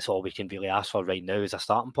think that's all we can really ask for right now as a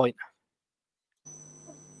starting point.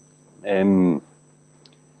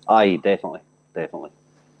 Aye, definitely.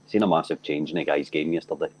 Seen a massive change in the guy's game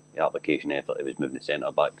yesterday. The application effort, he was moving the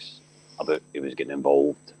centre backs about, he was getting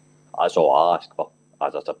involved. That's all I ask for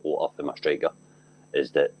as a supporter for my striker,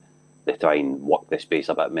 is that they try and work the space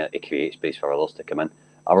a bit more to create space for others to come in.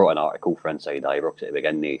 I wrote an article for Inside Ibrox at the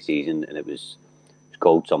beginning of the season, and it was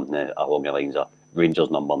called something along the lines of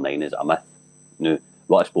Rangers number 9 is a myth. Now,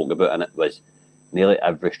 what I spoke about in it was nearly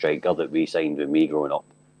every striker that we signed when we growing up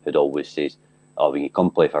had always says, when you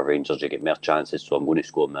come play for Rangers, you get more chances, so I'm going to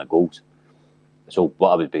score more goals. So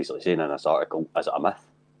what I was basically saying in this article is a myth,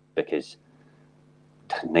 because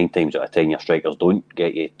 9 times out of 10 your strikers don't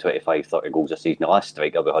get you 25, 30 goals a season. The last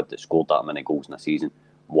striker we had that scored that many goals in a season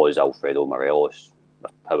was Alfredo Morelos,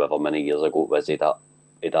 however many years ago it was. He had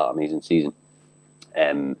that amazing season.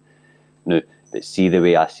 Now, but see the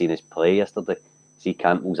way I seen his play yesterday, see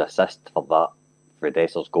Campbell's assist for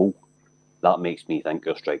Dessers' goal, that makes me think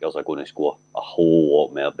your strikers are going to score a whole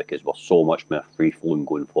lot more, because we're so much more free-flowing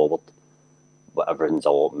going forward. But everything's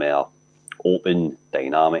a lot more open,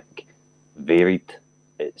 dynamic, varied.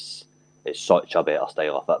 It's such a better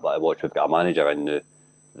style of football to watch. We've got a manager in now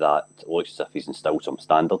that looks as if he's instilled some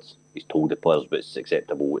standards. He's told the players what's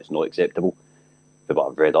acceptable, what's not acceptable. But what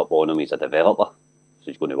I've read up on him, he's a developer. So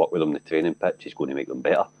he's going to work with them on the training pitch. He's going to make them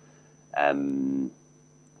better.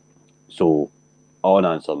 So, on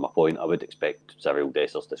answering my point, I would expect Cyril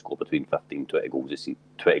Dessers to score between 15 and 20 goals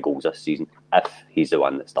this season, if he's the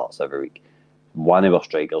one that starts every week. One of our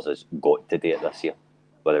strikers has got to do it this year,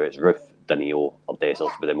 whether it's Roof, Danilo or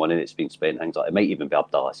Dessers, with the money that's been spent, things like it might even be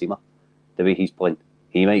Abdallah Sima, the way he's playing.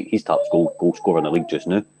 He's top goal scorer in the league just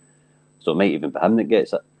now, so it might even be him that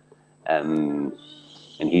gets it. And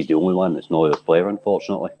he's the only one that's not a player,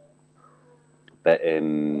 unfortunately. But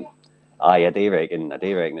I do reckon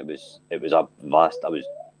it was a vast. I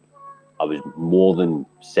was more than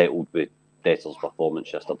settled with Dessers'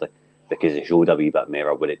 performance yesterday, because he showed a wee bit more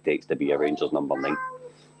of what it takes to be a Rangers number 9, and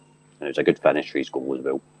it was a good finish for his goal as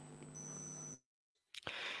well.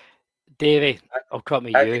 Davey, I'll come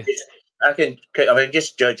to you. I can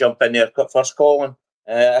just jump in there first, Colin.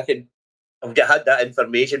 I can I've had that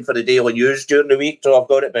information for the Daily News during the week, so I've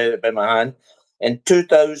got it by my hand. In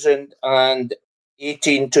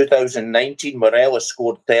 2018, 2019, Morelos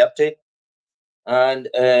scored 30. And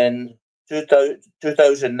in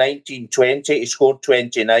 2019-20, he scored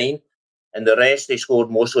 29. And the rest, he scored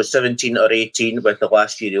mostly 17 or 18, with the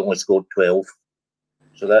last year he only scored 12.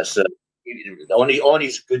 So that's on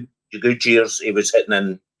his good years, he was hitting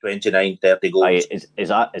in 29, 30 goals. Is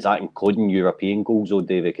that including European goals, though,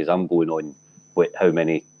 David? Because I'm going on with how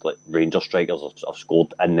many Rangers strikers have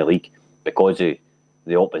scored in the league because of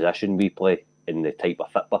the opposition we play and the type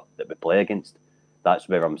of football that we play against. That's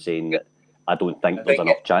where I'm saying that I don't think there's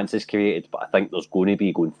enough chances created, but I think there's going to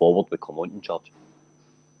be going forward with Clement in charge.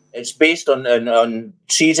 It's based on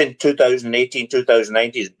season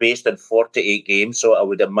 2018-2019 is based on 48 games, so I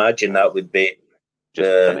would imagine that would be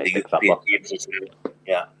the European games as well.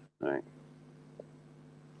 Yeah. Right.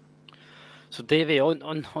 So, Davey, on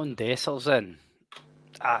Dessers then,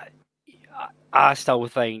 I still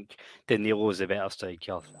think Danilo's a better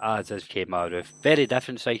striker, as is Kemar Roof. Very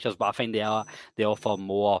different strikers, but I think they offer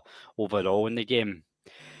more overall in the game.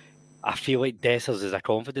 I feel like Dessers is a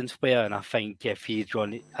confidence player, and I think if he's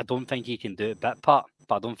running, I don't think he can do it bit part,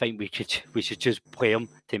 but I don't think we should just play him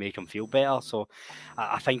to make him feel better. So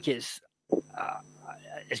I think it's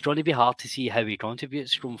going to be hard to see how he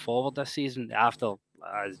contributes going forward this season. After,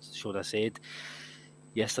 as Shona said,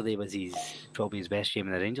 yesterday was probably his best game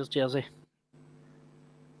in the Rangers jersey.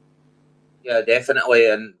 Yeah, definitely,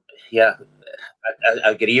 and yeah, I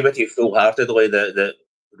agree with you full-heartedly that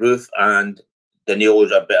Roof and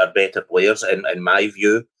Danilo's are better players in my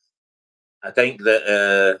view. I think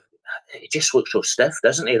that he just looks so stiff,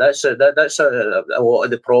 doesn't he? That's a lot of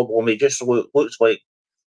the problem. He just looks like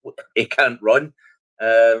he can't run.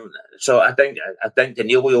 So I think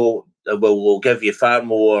Danilo will give you far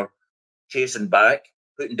more chasing back,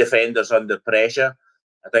 putting defenders under pressure.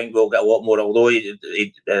 I think we'll get a lot more. Although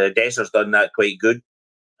Desser's done that quite good,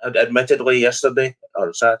 admittedly yesterday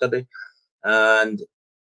or Saturday, and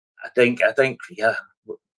I think yeah.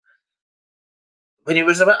 When he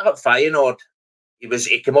was at Feyenoord,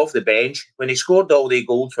 he came off the bench. When he scored all the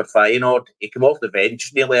goals for Feyenoord, he came off the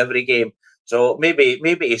bench nearly every game. So maybe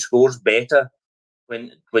he scores better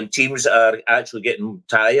when teams are actually getting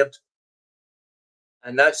tired.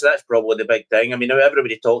 And that's probably the big thing. I mean,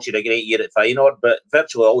 everybody talks he had a great year at Feyenoord, but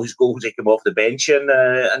virtually all his goals he came off the bench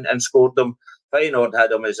and scored them. Feyenoord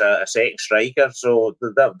had him as a second striker, so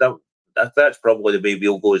that's probably the way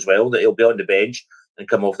we'll go as well. That he'll be on the bench and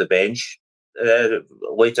come off the bench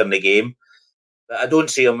later in the game. But I don't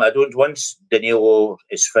see him. Once Danilo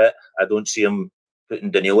is fit, I don't see him putting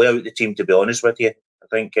Danilo out of the team. To be honest with you, I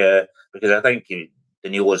think because I think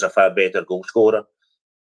Danilo is a far better goal scorer,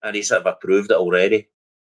 and he's sort of proved it already.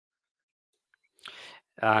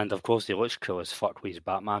 And of course, he looks cool as fuck with his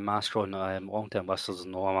Batman mask on. Long-term listeners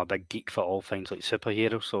know I'm a big geek for all things like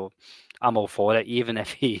superheroes, so I'm all for it. Even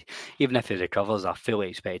if he recovers, I fully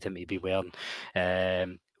expect him to be wearing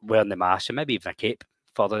the mask and maybe even a cape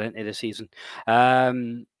further into the season.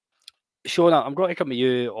 Shona, I'm going to come to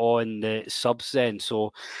you on the subs then.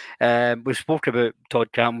 So we spoke about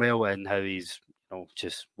Todd Cantwell and how he's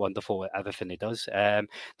just wonderful at everything he does.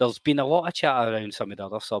 There's been a lot of chat around some of the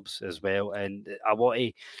other subs as well, and I want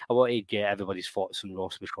to get everybody's thoughts on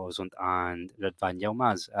Ross McCausland and Ridvan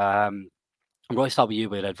Yilmaz. I'm going to start with you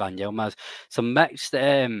with Ridvan Yilmaz. Some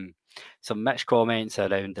mixed comments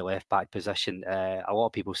around the left back position. A lot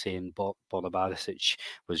of people saying Borna Barisic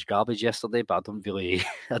was garbage yesterday, but I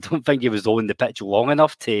don't think he was on the pitch long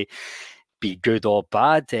enough to be good or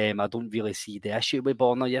bad. I don't really see the issue with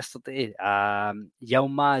Borna yesterday.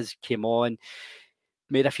 Yilmaz came on,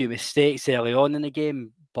 made a few mistakes early on in the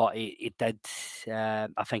game, but he did. I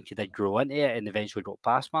think he did grow into it and eventually got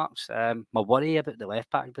pass marks. My worry about the left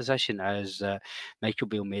back position is Michael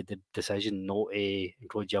Beale made the decision not to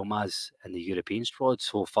include Yilmaz in the European squad.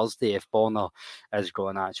 So Thursday, if Borna has got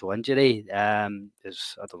an actual injury, I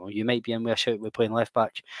don't know, you might be in with a shout with playing left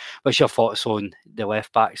back. What's your thoughts on the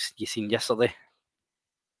left backs you seen yesterday?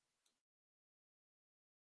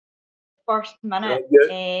 First minute.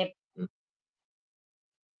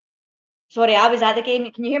 Sorry, I was at the game.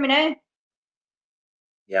 Can you hear me now?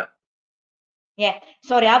 Yeah. Yeah.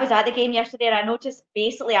 Sorry, I was at the game yesterday, and I noticed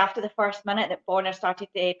basically after the first minute that Borna started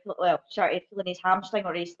feeling his hamstring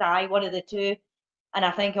or his thigh, one of the two. And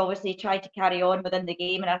I think obviously he tried to carry on within the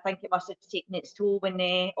game, and I think it must have taken its toll when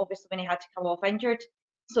he had to come off injured.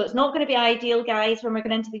 So it's not going to be ideal, guys, when we're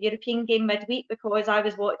going into the European game midweek, because I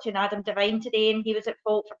was watching Adam Devine today, and he was at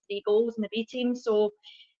fault for 3 goals in the B team. So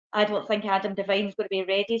I don't think Adam Devine's going to be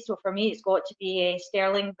ready. So for me, it's got to be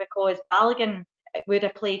Sterling, because Balogun would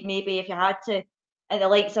have played maybe if you had to. And the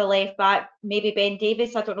likes of left back, maybe Ben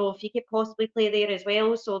Davies. I don't know if he could possibly play there as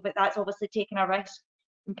well. So, but that's obviously taking a risk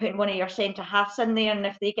and putting one of your centre halves in there. And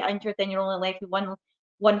if they get injured, then you're only left with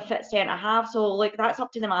one fit centre half. So, look, that's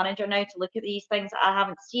up to the manager now to look at these things. I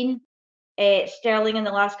haven't seen Sterling in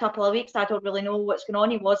the last couple of weeks. I don't really know what's going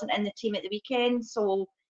on. He wasn't in the team at the weekend. So,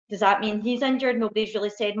 does that mean he's injured? Nobody's really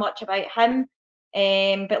said much about him.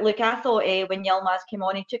 But look, I thought when Yilmaz came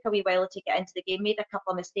on, he took a wee while to get into the game, made a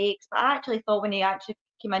couple of mistakes. But I actually thought when he actually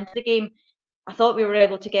came into the game, I thought we were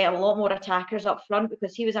able to get a lot more attackers up front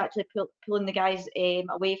because he was actually pulling the guys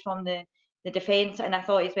away from the defence. And I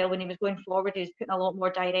thought as well when he was going forward, he was putting a lot more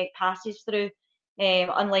direct passes through.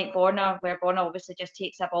 Unlike Borna, where Borna obviously just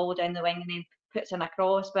takes a ball down the wing and then puts in a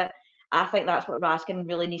cross. But I think that's what Raskin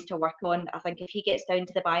really needs to work on. I think if he gets down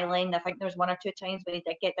to the byline, I think there was one or two times when he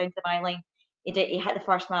did get down to the byline, he hit the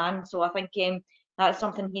first man. So I think that's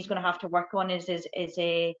something he's going to have to work on is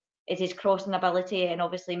his crossing ability and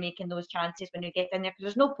obviously making those chances when you get down there. Because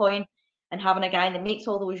there's no point in having a guy that makes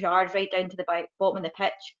all those yards right down to the bottom of the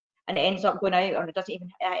pitch and it ends up going out or it doesn't even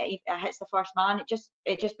it hits the first man.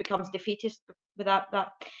 It just becomes defeatist with that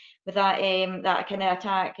kind of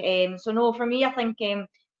attack. So no, for me, I think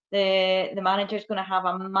the manager's going to have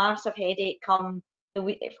a massive headache come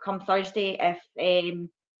Thursday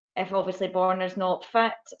if obviously Borna's not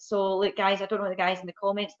fit. So look, guys, I don't know what the guys in the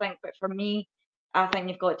comments think, but for me, I think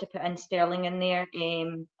you've got to put in Sterling in there.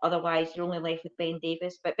 Otherwise, you're only left with Ben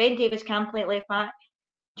Davies. But Ben Davies can play at left back.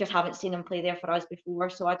 Just haven't seen him play there for us before,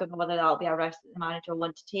 so I don't know whether that'll be a risk that the manager will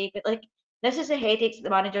want to take. But like, this is the headaches that the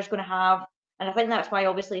manager's going to have, and I think that's why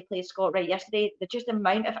obviously he played Scott Wright yesterday. The just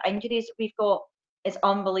amount of injuries that we've got is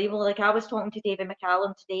unbelievable. Like I was talking to David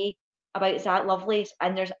McCallum today about Zach Lovelace,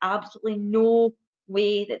 and there's absolutely no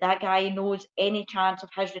way that guy knows any chance of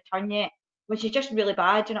his return yet, which is just really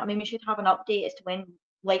bad. You know what I mean? We should have an update as to when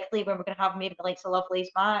we're going to have maybe the likes of Lovelace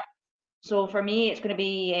back. So for me, it's going to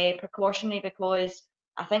be precautionary because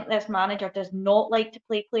I think this manager does not like to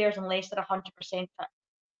play players unless they're 100% fit.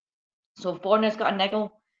 So if Borna's got a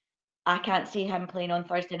niggle, I can't see him playing on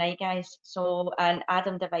Thursday night, guys. So, and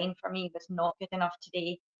Adam Devine for me was not good enough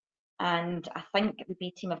today. And I think the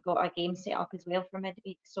B team have got a game set up as well for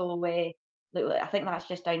midweek. So look, I think that's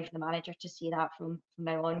just down for the manager to see that from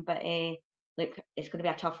now on. But look, it's going to be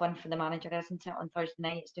a tough one for the manager, isn't it, on Thursday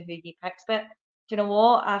night as to who he picks. But do you know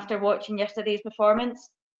what? After watching yesterday's performance,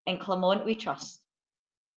 in Clermont we trust.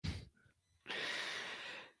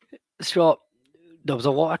 Scott, there was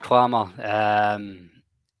a lot of clamour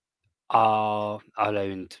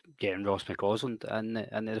around getting Ross McCausland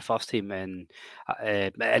in the first team and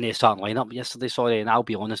in the starting lineup yesterday. Sorry, and I'll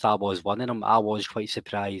be honest, I was one of them. I was quite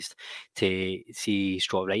surprised to see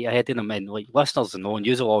Scott Wright ahead of him. And like listeners know, and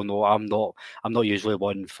you all know, I'm not usually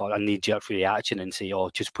one for a knee-jerk reaction and say, "Oh,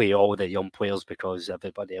 just play all the young players because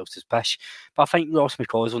everybody else is pish." But I think Ross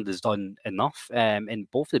McCausland has done enough in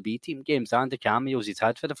both the B team games and the cameos he's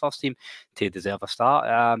had for the first team to deserve a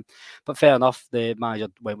start. But fair enough, the manager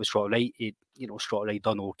went with Scott Wright. Scott Wright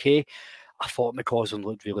done okay. I thought McCausland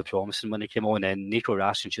looked really promising when he came on, and Nico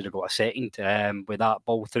Raskin should have got a second with that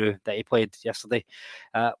ball through that he played yesterday.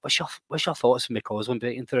 What's your thoughts on McCausland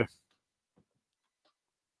breaking through?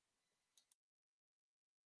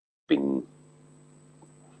 Been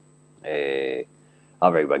a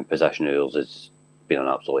right wing position of yours has been an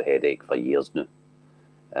absolute headache for years now.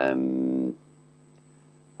 I'm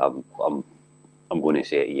going to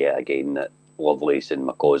say it yet again that Lovelace and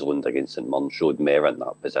McCausland against St Mirren showed merit in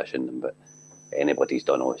that position than what anybody's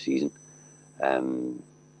done all season. I'm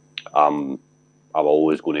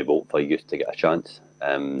always going to vote for youth to get a chance.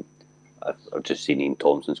 I've just seen Ian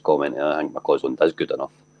Thompson's comment, and I think McCausland is good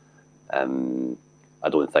enough. I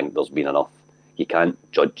don't think there's been enough. You can't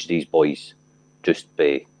judge these boys just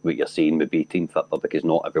by what you're seeing with B team football because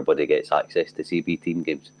not everybody gets access to see B team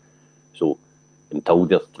games. So until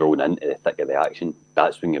they're thrown into the thick of the action,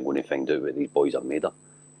 that's when you're going to find out what these boys are made of.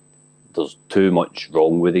 There's too much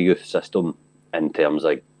wrong with the youth system in terms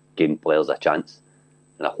of giving players a chance,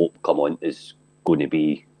 and I hope Clermont is going to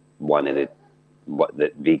be one of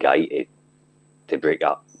the guy to break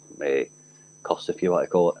that curse, if you want to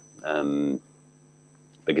call it.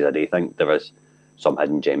 Because I do think there is some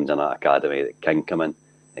hidden gems in that academy that can come in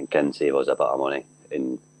and can save us a bit of money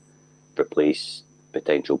and replace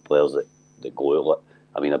potential players that go out.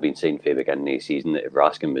 I mean, I've been saying for the beginning of the season that if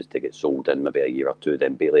Raskin was to get sold in maybe a year or two,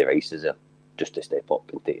 then Bailey Rice is there just to step up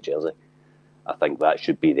and take a jersey. I think that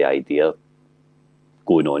should be the idea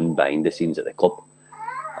going on behind the scenes at the club.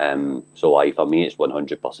 So for me, it's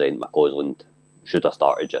 100% McCausland should have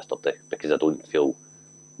started yesterday because I don't feel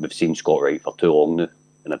we've seen Scott Wright for too long now,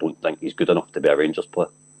 and I don't think he's good enough to be a Rangers player.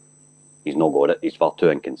 He's not got it. He's far too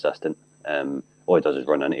inconsistent. All he does is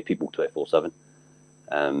run into people 24/7.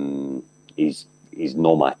 He's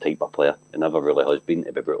not my type of player. He never really has been,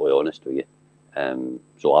 to be brutally honest with you.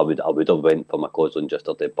 So I would have went for McCausland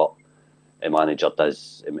yesterday, but a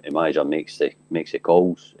manager makes the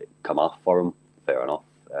calls, come off for him. Fair enough.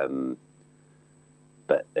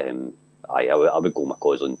 But I would go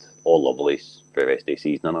McCausland or Lovelace for the rest of the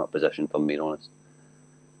season in that position, if I'm being honest.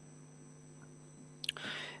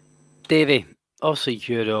 Davey, obviously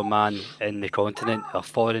you're a man in the continent, a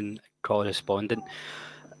foreign correspondent.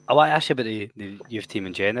 I want to ask you about the youth team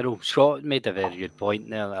in general. Scott made a very good point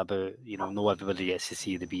there about, not everybody gets to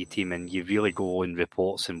see the B team, and you really go on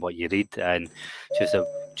reports and what you read. And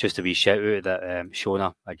just a wee shout out that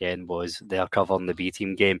Shona again was there covering the B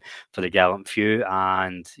team game for the Gallant Few,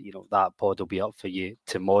 and that pod will be up for you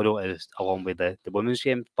tomorrow along with the women's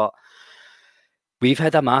game. But we've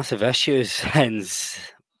had a massive issue since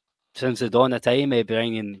the dawn of time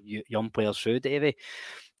bringing young players through, Davey.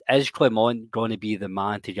 Is Clement going to be the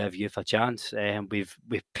man to give youth a chance? We've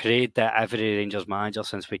prayed that every Rangers manager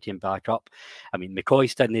since we came back up. I mean,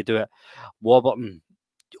 McCoy didn't do it. Warburton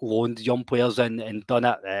loaned young players in and done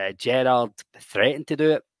it. Gerrard threatened to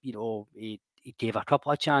do it. He gave a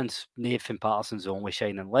couple of chances. Nathan Patterson's the only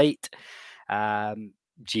shining light.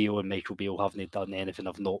 Gio and Michael Beale haven't done anything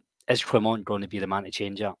of note. Is Clement going to be the man to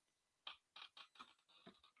change that?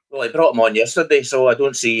 Well, he brought him on yesterday, so I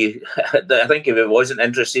don't see. I think if he wasn't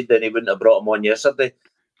interested, then he wouldn't have brought him on yesterday.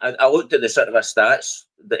 I looked at the sort of stats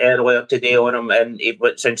earlier today on him, and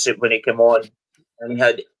since when he came on, and he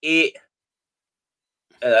had eight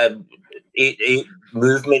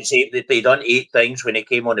movements. He'd done 8 things when he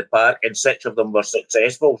came on the park, and 6 of them were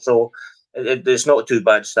successful. So it's not too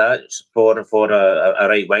bad stats for a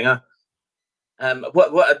right winger.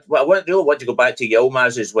 What I want to go back to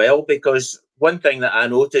Yilmaz as well, because one thing that I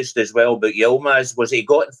noticed as well about Yilmaz was he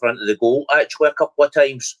got in front of the goal actually a couple of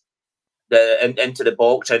times into the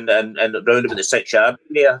box and round about the 6-yard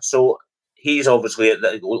area. So he's obviously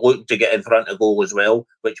looking to get in front of goal as well,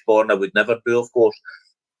 which Borna would never do, of course.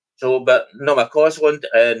 So, but no, McCausland,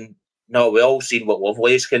 and no, we all seen what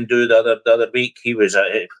Lovelace can do the other week. He was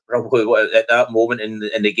probably at that moment in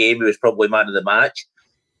the game, he was probably man of the match.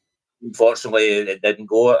 Unfortunately, it didn't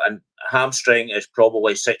go, and hamstring is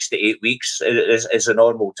probably 6 to 8 weeks is a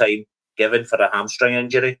normal time given for a hamstring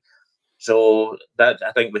injury. So that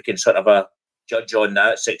I think we can sort of judge on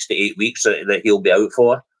that 6 to 8 weeks that he'll be out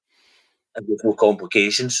for, and with no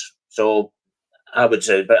complications. So I would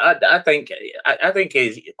say, but I think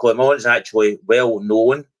Clement's actually well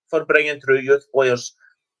known for bringing through youth players.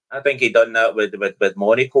 I think he done that with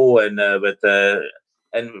Monaco and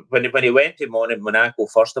and when he went to Monaco,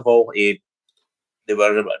 first of all, they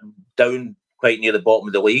were down quite near the bottom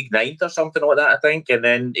of the league, 9th or something like that, I think, and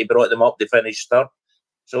then he brought them up to finish 3rd.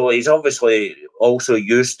 So he's obviously also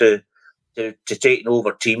used to taking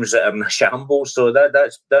over teams that are in shambles. So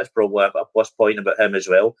that's probably a plus point about him as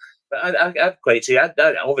well. But I'd quite say,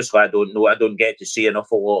 obviously I don't know. I don't get to see an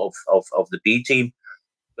awful lot of the B team.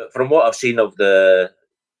 But from what I've seen of the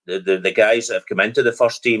guys that have come into the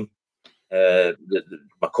first team,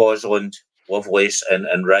 McCausland, Lovelace,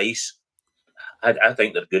 and Rice, I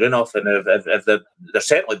think they're good enough, and if they're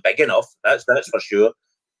certainly big enough, that's for sure.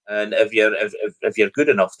 And if you're good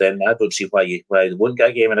enough, then I don't see why they won't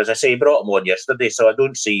get a game. And as I say, he brought him on yesterday, so I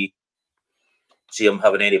don't see him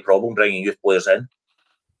having any problem bringing youth players in.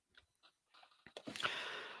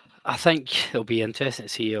 I think it'll be interesting to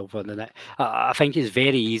see over the next. I think it's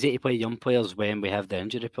very easy to play young players when we have the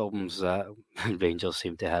injury problems that Rangers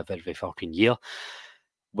seem to have every fucking year.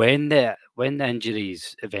 When the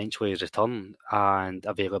injuries eventually return and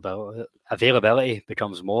availability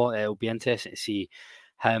becomes more, it'll be interesting to see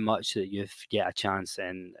how much the youth get a chance,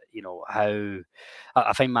 and how.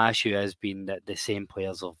 I think my issue has been that the same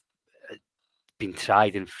players have been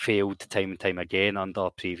tried and failed time and time again under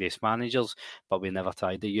previous managers, but we never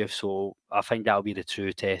tried the youth. So I think that'll be the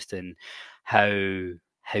true test in how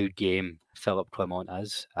game Philippe Clement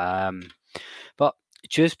is. But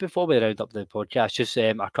just before we round up the podcast, just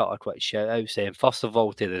a couple of quick shout outs. First of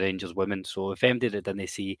all, to the Rangers women. So if anybody that didn't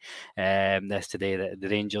see this today, the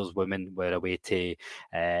Rangers women were away to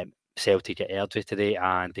Celtic at Airdrie today,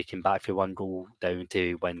 and they came back for 1 goal down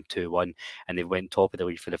to win 2-1, and they went top of the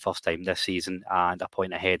league for the first time this season and a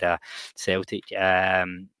point ahead of Celtic.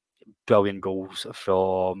 Brilliant goals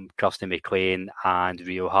from Kirsty McLean and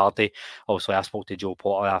Rio Hardy. Also, I spoke to Joe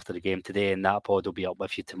Potter after the game today, and that pod will be up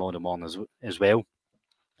with you tomorrow morning as well.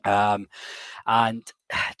 And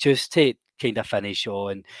just to kind of finish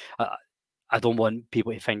on, I don't want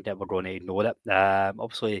people to think that we're going to ignore it.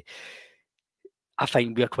 Obviously, I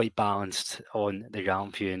think we're quite balanced on the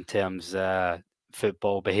ground view in terms of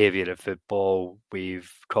football, behaviour of football.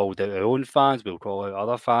 We've called out our own fans, we'll call out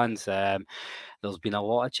other fans. There's been a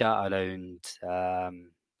lot of chat around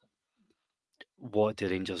what do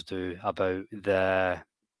Rangers do about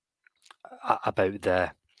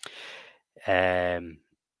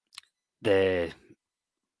the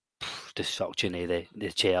destruction of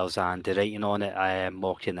the chairs and the writing on it,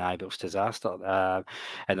 mocking the Ibrox disaster.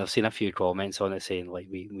 And I've seen a few comments on it saying like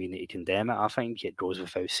we need to condemn it. I think it goes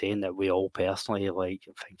without saying that we all personally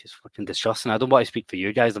think it's fucking disgusting. I don't want to speak for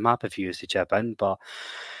you guys. I'm happy for you to chip in, but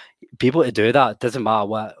people to do that, doesn't matter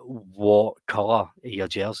what colour your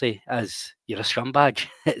jersey is, you're a scumbag.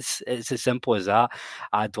 It's as simple as that.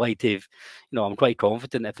 I'd like to, I'm quite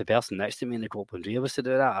confident if the person next to me in the Copeland Rear was to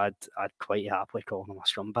do that, I'd quite happily call them a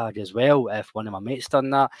scumbag as well. If one of my mates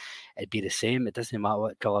done that, it'd be the same. It doesn't matter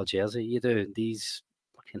what colour jersey you do. These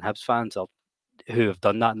fucking Hibs fans who have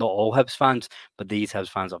done that, not all Hibs fans, but these Hibs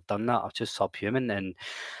fans have done that, are just subhuman. And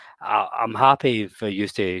I'm happy for you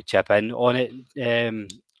to chip in on it.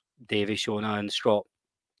 Davey, Shona and Scott,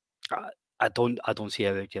 I don't see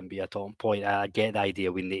how it can be a talking point. I get the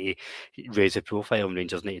idea we need to raise the profile and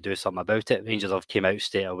Rangers need to do something about it. Rangers have came out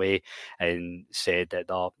straight away and said that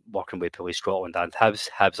they're working with Police Scotland and Hibs.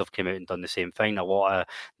 Hibs have come out and done the same thing. A lot of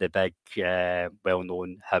the big,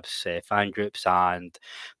 well-known Hibs fan groups and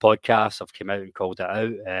podcasts have come out and called it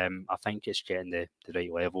out. I think it's getting the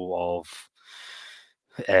right level of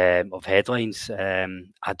headlines. I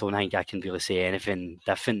don't think I can really say anything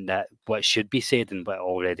different that what should be said and what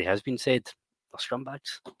already has been said. They're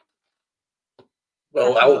scumbags.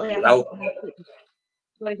 Well,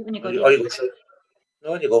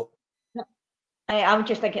 you go. I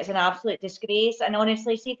just think it's an absolute disgrace, and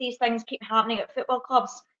honestly, see if these things keep happening at football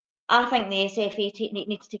clubs, I think the SFA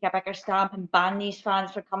needs to take a bigger stamp and ban these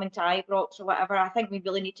fans from coming to Ibrox or whatever. I think we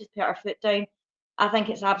really need to put our foot down. I think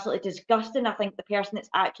it's absolutely disgusting. I think the person that's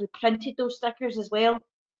actually printed those stickers as well,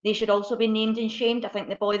 they should also be named and shamed. I think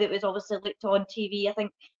the boy that was obviously looked on TV, I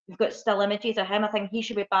think we've got still images of him. I think he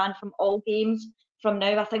should be banned from all games from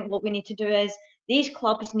now. I think what we need to do is these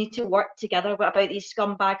clubs need to work together. What about these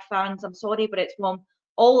scumbag fans? I'm sorry, but it's from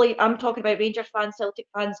I'm talking about Rangers fans, Celtic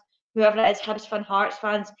fans, whoever it is, Hibs fans, Hearts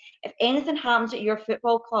fans. If anything happens at your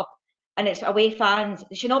football club, and it's away fans,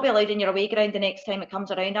 they should not be allowed in your away ground the next time it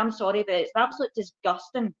comes around. I'm sorry, but it's absolutely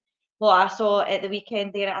disgusting what I saw at the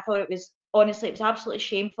weekend there. I thought it was absolutely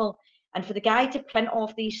shameful. And for the guy to print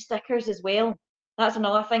off these stickers as well, that's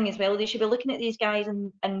another thing as well. They should be looking at these guys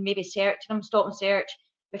and maybe searching them, stop and search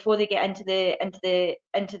before they get into the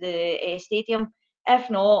stadium. If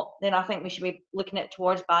not, then I think we should be looking at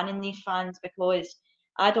towards banning these fans, because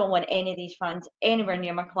I don't want any of these fans anywhere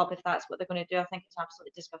near my club if that's what they're going to do. I think it's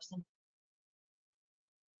absolutely disgusting.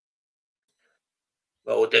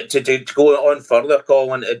 Well, to go on further,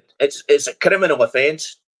 Colin, it's a criminal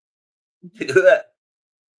offence to do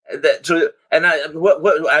it.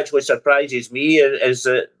 What actually surprises me is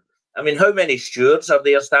that, I mean, how many stewards are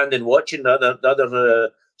there standing watching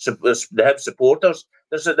the Hibs supporters?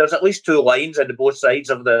 There's at least two lines on both sides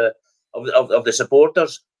of the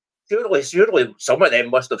supporters. Surely, some of them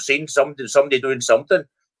must have seen somebody doing something.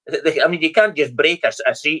 I mean, you can't just break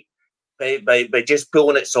a seat by just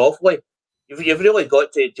pulling it softly. You've really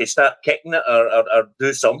got to start kicking it or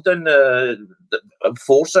do something,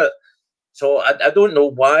 force it. So I don't know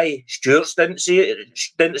why stewards didn't see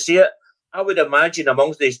it. I would imagine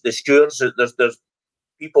amongst the stewards there's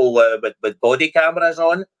people with body cameras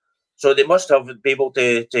on, so they must have been able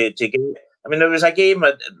to get. I mean, there was a game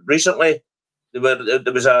recently. There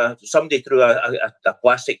was somebody threw a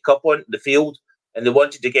plastic cup on the field, and they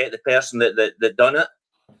wanted to get the person that done it.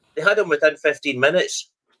 They had him within 15 minutes.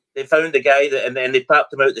 They found the guy and then they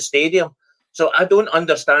papped him out the stadium. So I don't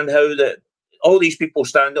understand how all these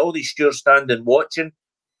stewards standing watching,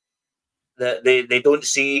 that they don't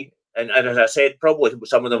see. And as I said, probably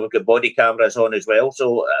some of them have got body cameras on as well.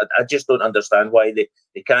 So I just don't understand why they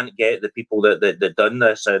can't get the people that done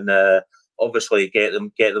this and obviously get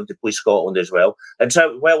them to Police Scotland as well. And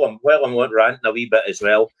so I'm ranting a wee bit as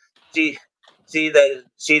well. See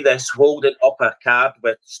this holding up a card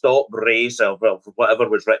with "Stop Race" or whatever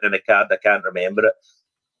was written in the card. I can't remember it.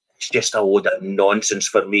 It's just a load of nonsense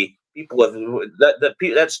for me.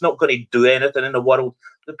 That's not going to do anything in the world.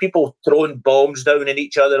 The people throwing bombs down in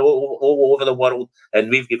each other all over the world, and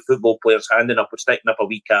we've got football players sticking up a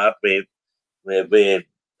wee card with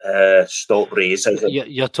 "Stop Race."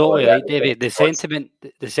 You're totally right, David. The sentiment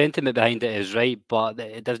behind it is right, but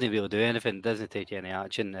it doesn't really do anything. It doesn't take any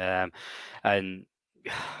action, and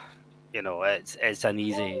you know, it's an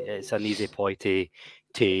easy point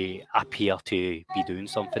to appear to be doing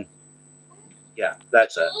something. Yeah,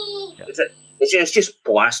 that's it. Yeah. It's just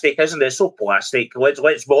plastic, isn't it? It's so plastic. Let's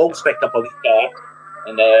all stick up a wee card,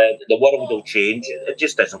 and the world will change. It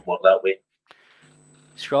just doesn't work that way.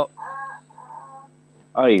 Scott?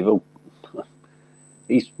 Aye, well,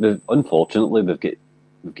 unfortunately we've got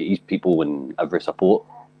these people in every support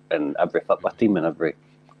in every football team in every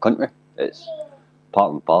country. It's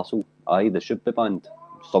part and parcel. Aye, they should be banned.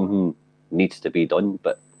 Something needs to be done,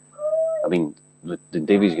 but I mean, the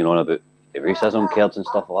Davies going on about racism cards and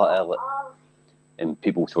stuff like that, and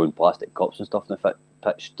people throwing plastic cups and stuff in the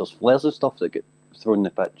pitch. There's flares and stuff that get thrown in the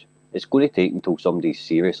pitch. It's going to take until somebody's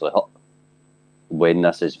seriously hurt when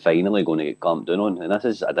this is finally going to get clamped down on. And this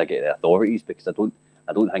is a dig at the authorities, because I don't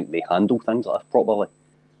think they handle things like this properly.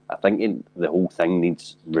 I think the whole thing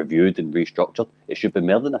needs reviewed and restructured. It should be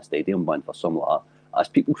more than a stadium ban for something like that. That's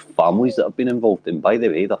people's families that have been involved. And by the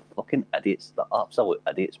way, they're fucking idiots. They're absolute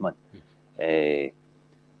idiots, man. There's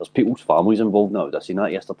people's families involved now. I seen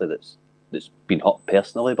that yesterday that's been hurt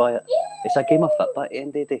personally by it. It's a game of football at the end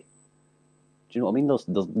of the day. Do you know what I mean?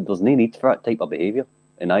 There's no need for that type of behaviour.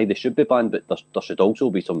 And aye, they should be banned, but there should also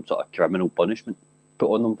be some sort of criminal punishment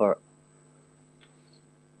put on them for it.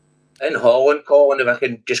 In Holland, Colin, if I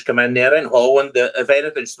can just come in there, in Holland, if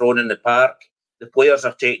anything's thrown in the park, the players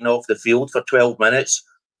are taken off the field for 12 minutes.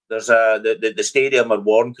 There's the stadium are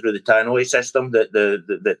warned through the tannoy system that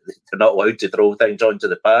they're not allowed to throw things onto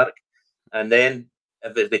the park. And then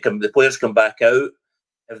if the players come back out,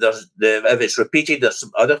 if it's repeated, there's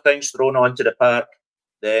some other things thrown onto the park,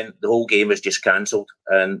 then the whole game is just cancelled,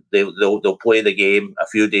 and they'll play the game a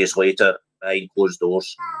few days later behind closed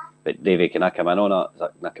doors. But Davey, can I come in on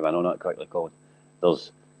that? Can I come in on that quickly, Colin?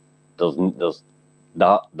 There's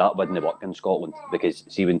that wouldn't work in Scotland, because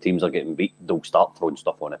see, when teams are getting beat, they'll start throwing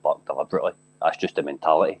stuff on the park deliberately. That's just the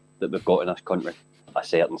mentality that we've got in this country. A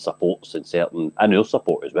certain supports and our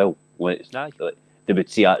support as well. They would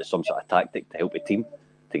see that as some sort of tactic to help a team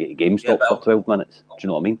to get a game stopped for 12 minutes. Do you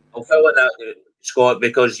know what I mean? I'll fill in that, Scott,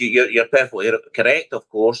 because you're perfectly correct, of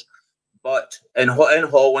course. But in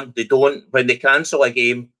Holland, they don't, when they cancel a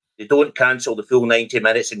game, they don't cancel the full 90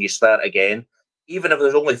 minutes and you start again. Even if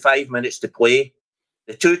there's only 5 minutes to play,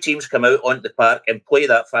 the two teams come out onto the park and play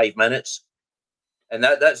that 5 minutes. And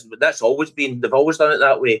that's always been, they've always done it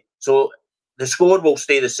that way. So the score will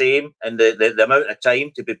stay the same, and the amount of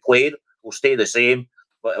time to be played will stay the same,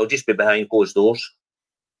 but it'll just be behind closed doors.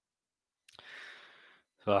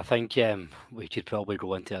 So I think we could probably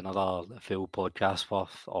go into another full podcast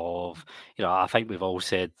worth of, I think we've all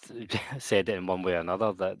said it in one way or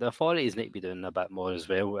another, that the authorities need to be doing a bit more as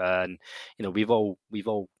well. And we've all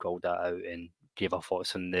called that out and gave our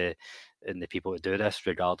thoughts on the people who do this,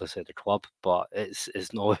 regardless of the club. But it's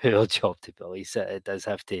not our job to police it. It does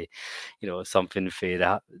have to, something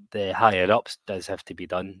for the higher ups does have to be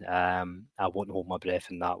done. I won't hold my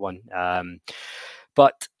breath in that one.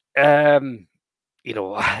 But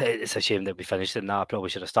it's a shame that we finished in that. I probably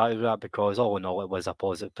should have started with that, because all in all, it was a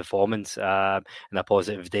positive performance and a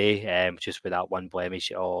positive day, just with that one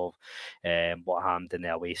blemish of what happened in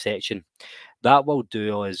the away section. That will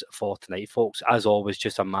do us for tonight, folks. As always,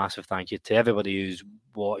 just a massive thank you to everybody who's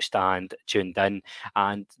watched and tuned in,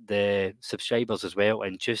 and the subscribers as well.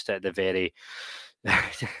 And just at the very...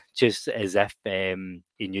 just as if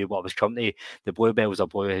he knew what was coming. The Bluebells of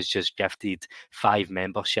Blue has just gifted 5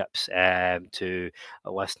 memberships to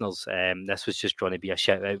listeners. This was just going to be a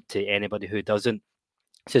shout out to anybody who doesn't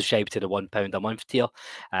subscribe to the £1 a month tier.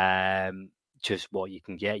 Just what you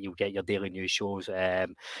can get. You'll get your daily news shows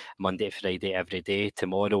Monday to Friday every day.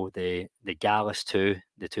 Tomorrow, the Gallus 2,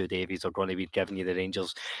 the two Davies are going to be giving you the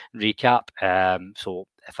Rangers recap. So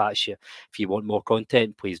if you want more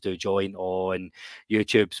content, please do join on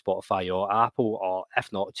YouTube, Spotify or Apple, or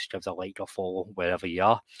if not, just give us a like or follow wherever you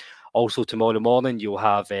are. Also, tomorrow morning, you'll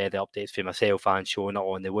have the updates for myself and Shona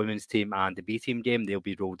on the women's team and the B team game. They'll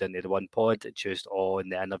be rolled into the one pod, just on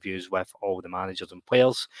the interviews with all the managers and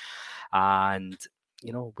players. And,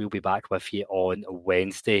 we'll be back with you on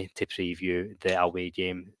Wednesday to preview the away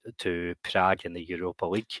game to Prague in the Europa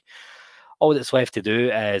League. All that's left to do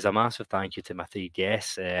is a massive thank you to my 3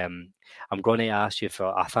 guests. I'm going to ask you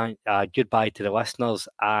for a goodbye to the listeners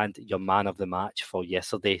and your man of the match for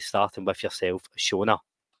yesterday, starting with yourself, Shona.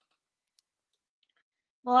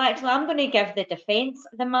 Well, actually, I'm going to give the defence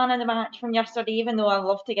the man of the match from yesterday, even though I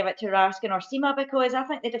love to give it to Raskin or Sima, because I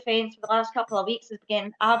think the defence for the last couple of weeks has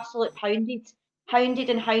been absolute hounded.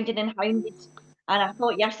 And I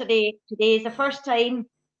thought today is the first time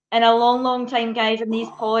in a long, long time, guys, in these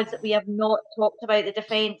pods that we have not talked about the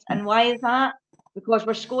defence. And why is that? because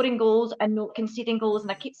we're scoring goals and not conceding goals.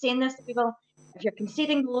 And I keep saying this to people, if you're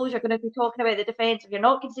conceding goals, you're going to be talking about the defence. If you're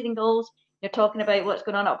not conceding goals, you're talking about what's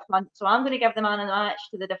going on up front. So I'm going to give the man of the match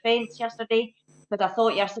to the defence yesterday, because I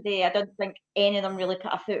thought yesterday, I don't think any of them really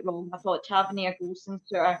put a foot wrong. I thought Tavernier, Goulson,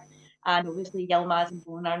 Suter, and obviously Yilmaz and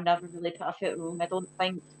Bonner never really put a foot wrong. I don't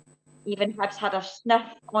think even Hibs had a sniff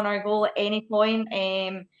on our goal at any point.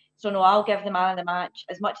 So no, I'll give the man of the match.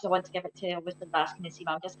 As much as I want to give it to obviously Raskin and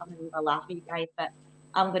Seema, I'm just having a laugh at you guys, but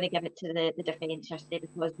I'm going to give it to the defence yesterday,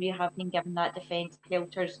 because we have been given that defence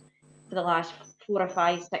pelters for the last 4 or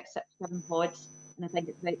 5, 6, 7 pods, and I think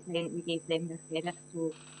it's about time that we gave them their credit.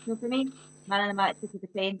 So for me, man of the match is the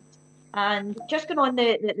defence. And just going on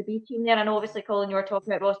the B team there, I know obviously Colin, you were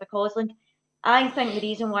talking about Ross McCausland. I think the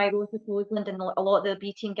reason why Ross McCausland and a lot of the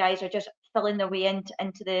B team guys are just filling their way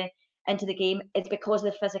into the game is because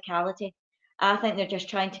of the physicality. I think they're just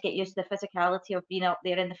trying to get used to the physicality of being up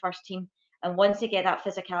there in the first team. And once they get that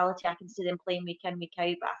physicality, I can see them playing week in, week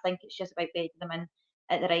out. But I think it's just about bedding them in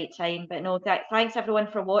at the right time. But no, thanks everyone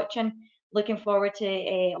for watching. Looking forward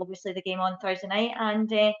to obviously the game on Thursday night.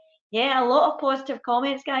 And yeah, a lot of positive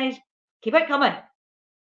comments, guys. Keep it coming.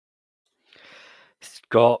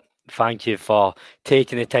 Scott, thank you for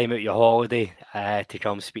taking the time out of your holiday to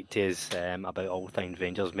come speak to us about all things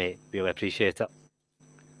Rangers, mate. Really appreciate it.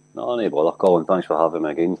 No bother, Colin. Thanks for having me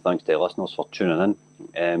again. Thanks to the listeners for tuning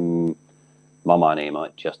in. My man of the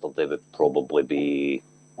match yesterday would probably be,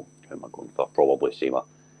 who am I going for? Probably Seema.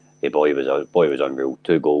 Boy was unreal.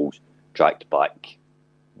 2 goals, tracked back.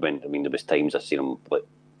 There was times I've seen him like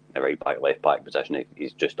the right back, left back position.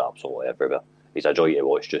 He's just absolutely everywhere. He's a joy to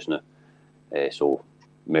watch just now. So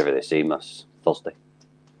maybe the same as Thursday.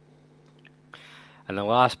 And the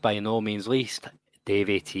last, by no means least,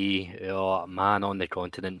 Davey T, your man on the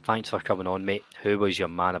continent. Thanks for coming on, mate. Who was your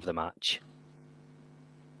man of the match?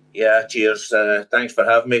 Yeah, cheers. Thanks for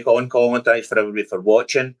having me on, Colin. Thanks for everybody for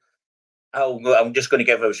watching. I'm just going to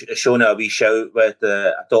give Shona a wee shout with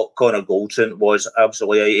I thought Connor Goldson was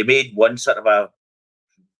absolutely. He made one sort of a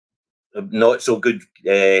not so good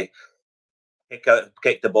kick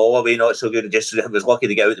the ball away, not so good. Just was lucky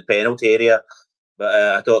to get out the penalty area. But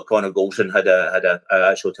I thought Connor Goldson had an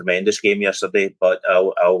actual tremendous game yesterday. But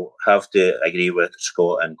I'll have to agree with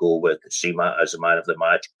Scott and go with Seema as the man of the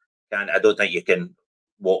match. I don't think you can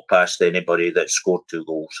walk past anybody that scored 2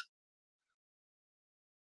 goals.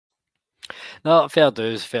 No, fair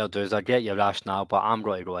dues. I get your rationale, but I'm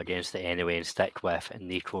going to go against it anyway and stick with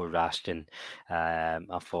Nico Raskin.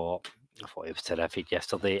 I thought it was terrific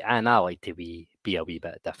yesterday, and I like to be a wee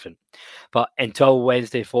bit different. But until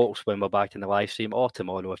Wednesday, folks, when we're back in the live stream, or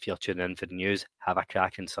tomorrow if you're tuning in for the news, have a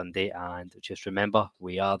cracking Sunday, and just remember,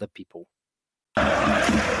 we are the people.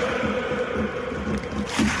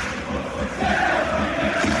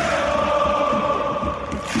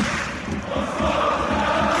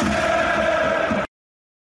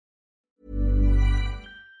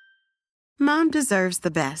 Mom deserves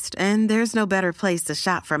the best, and there's no better place to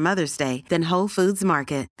shop for Mother's Day than Whole Foods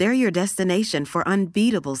Market. They're your destination for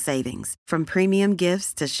unbeatable savings, from premium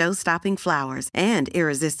gifts to show-stopping flowers and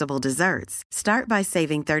irresistible desserts. Start by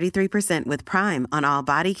saving 33% with Prime on all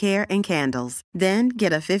body care and candles. Then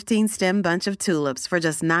get a 15-stem bunch of tulips for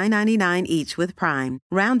just $9.99 each with Prime.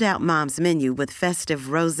 Round out Mom's menu with festive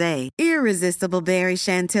rosé, irresistible berry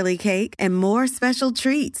chantilly cake, and more special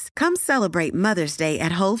treats. Come celebrate Mother's Day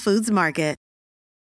at Whole Foods Market.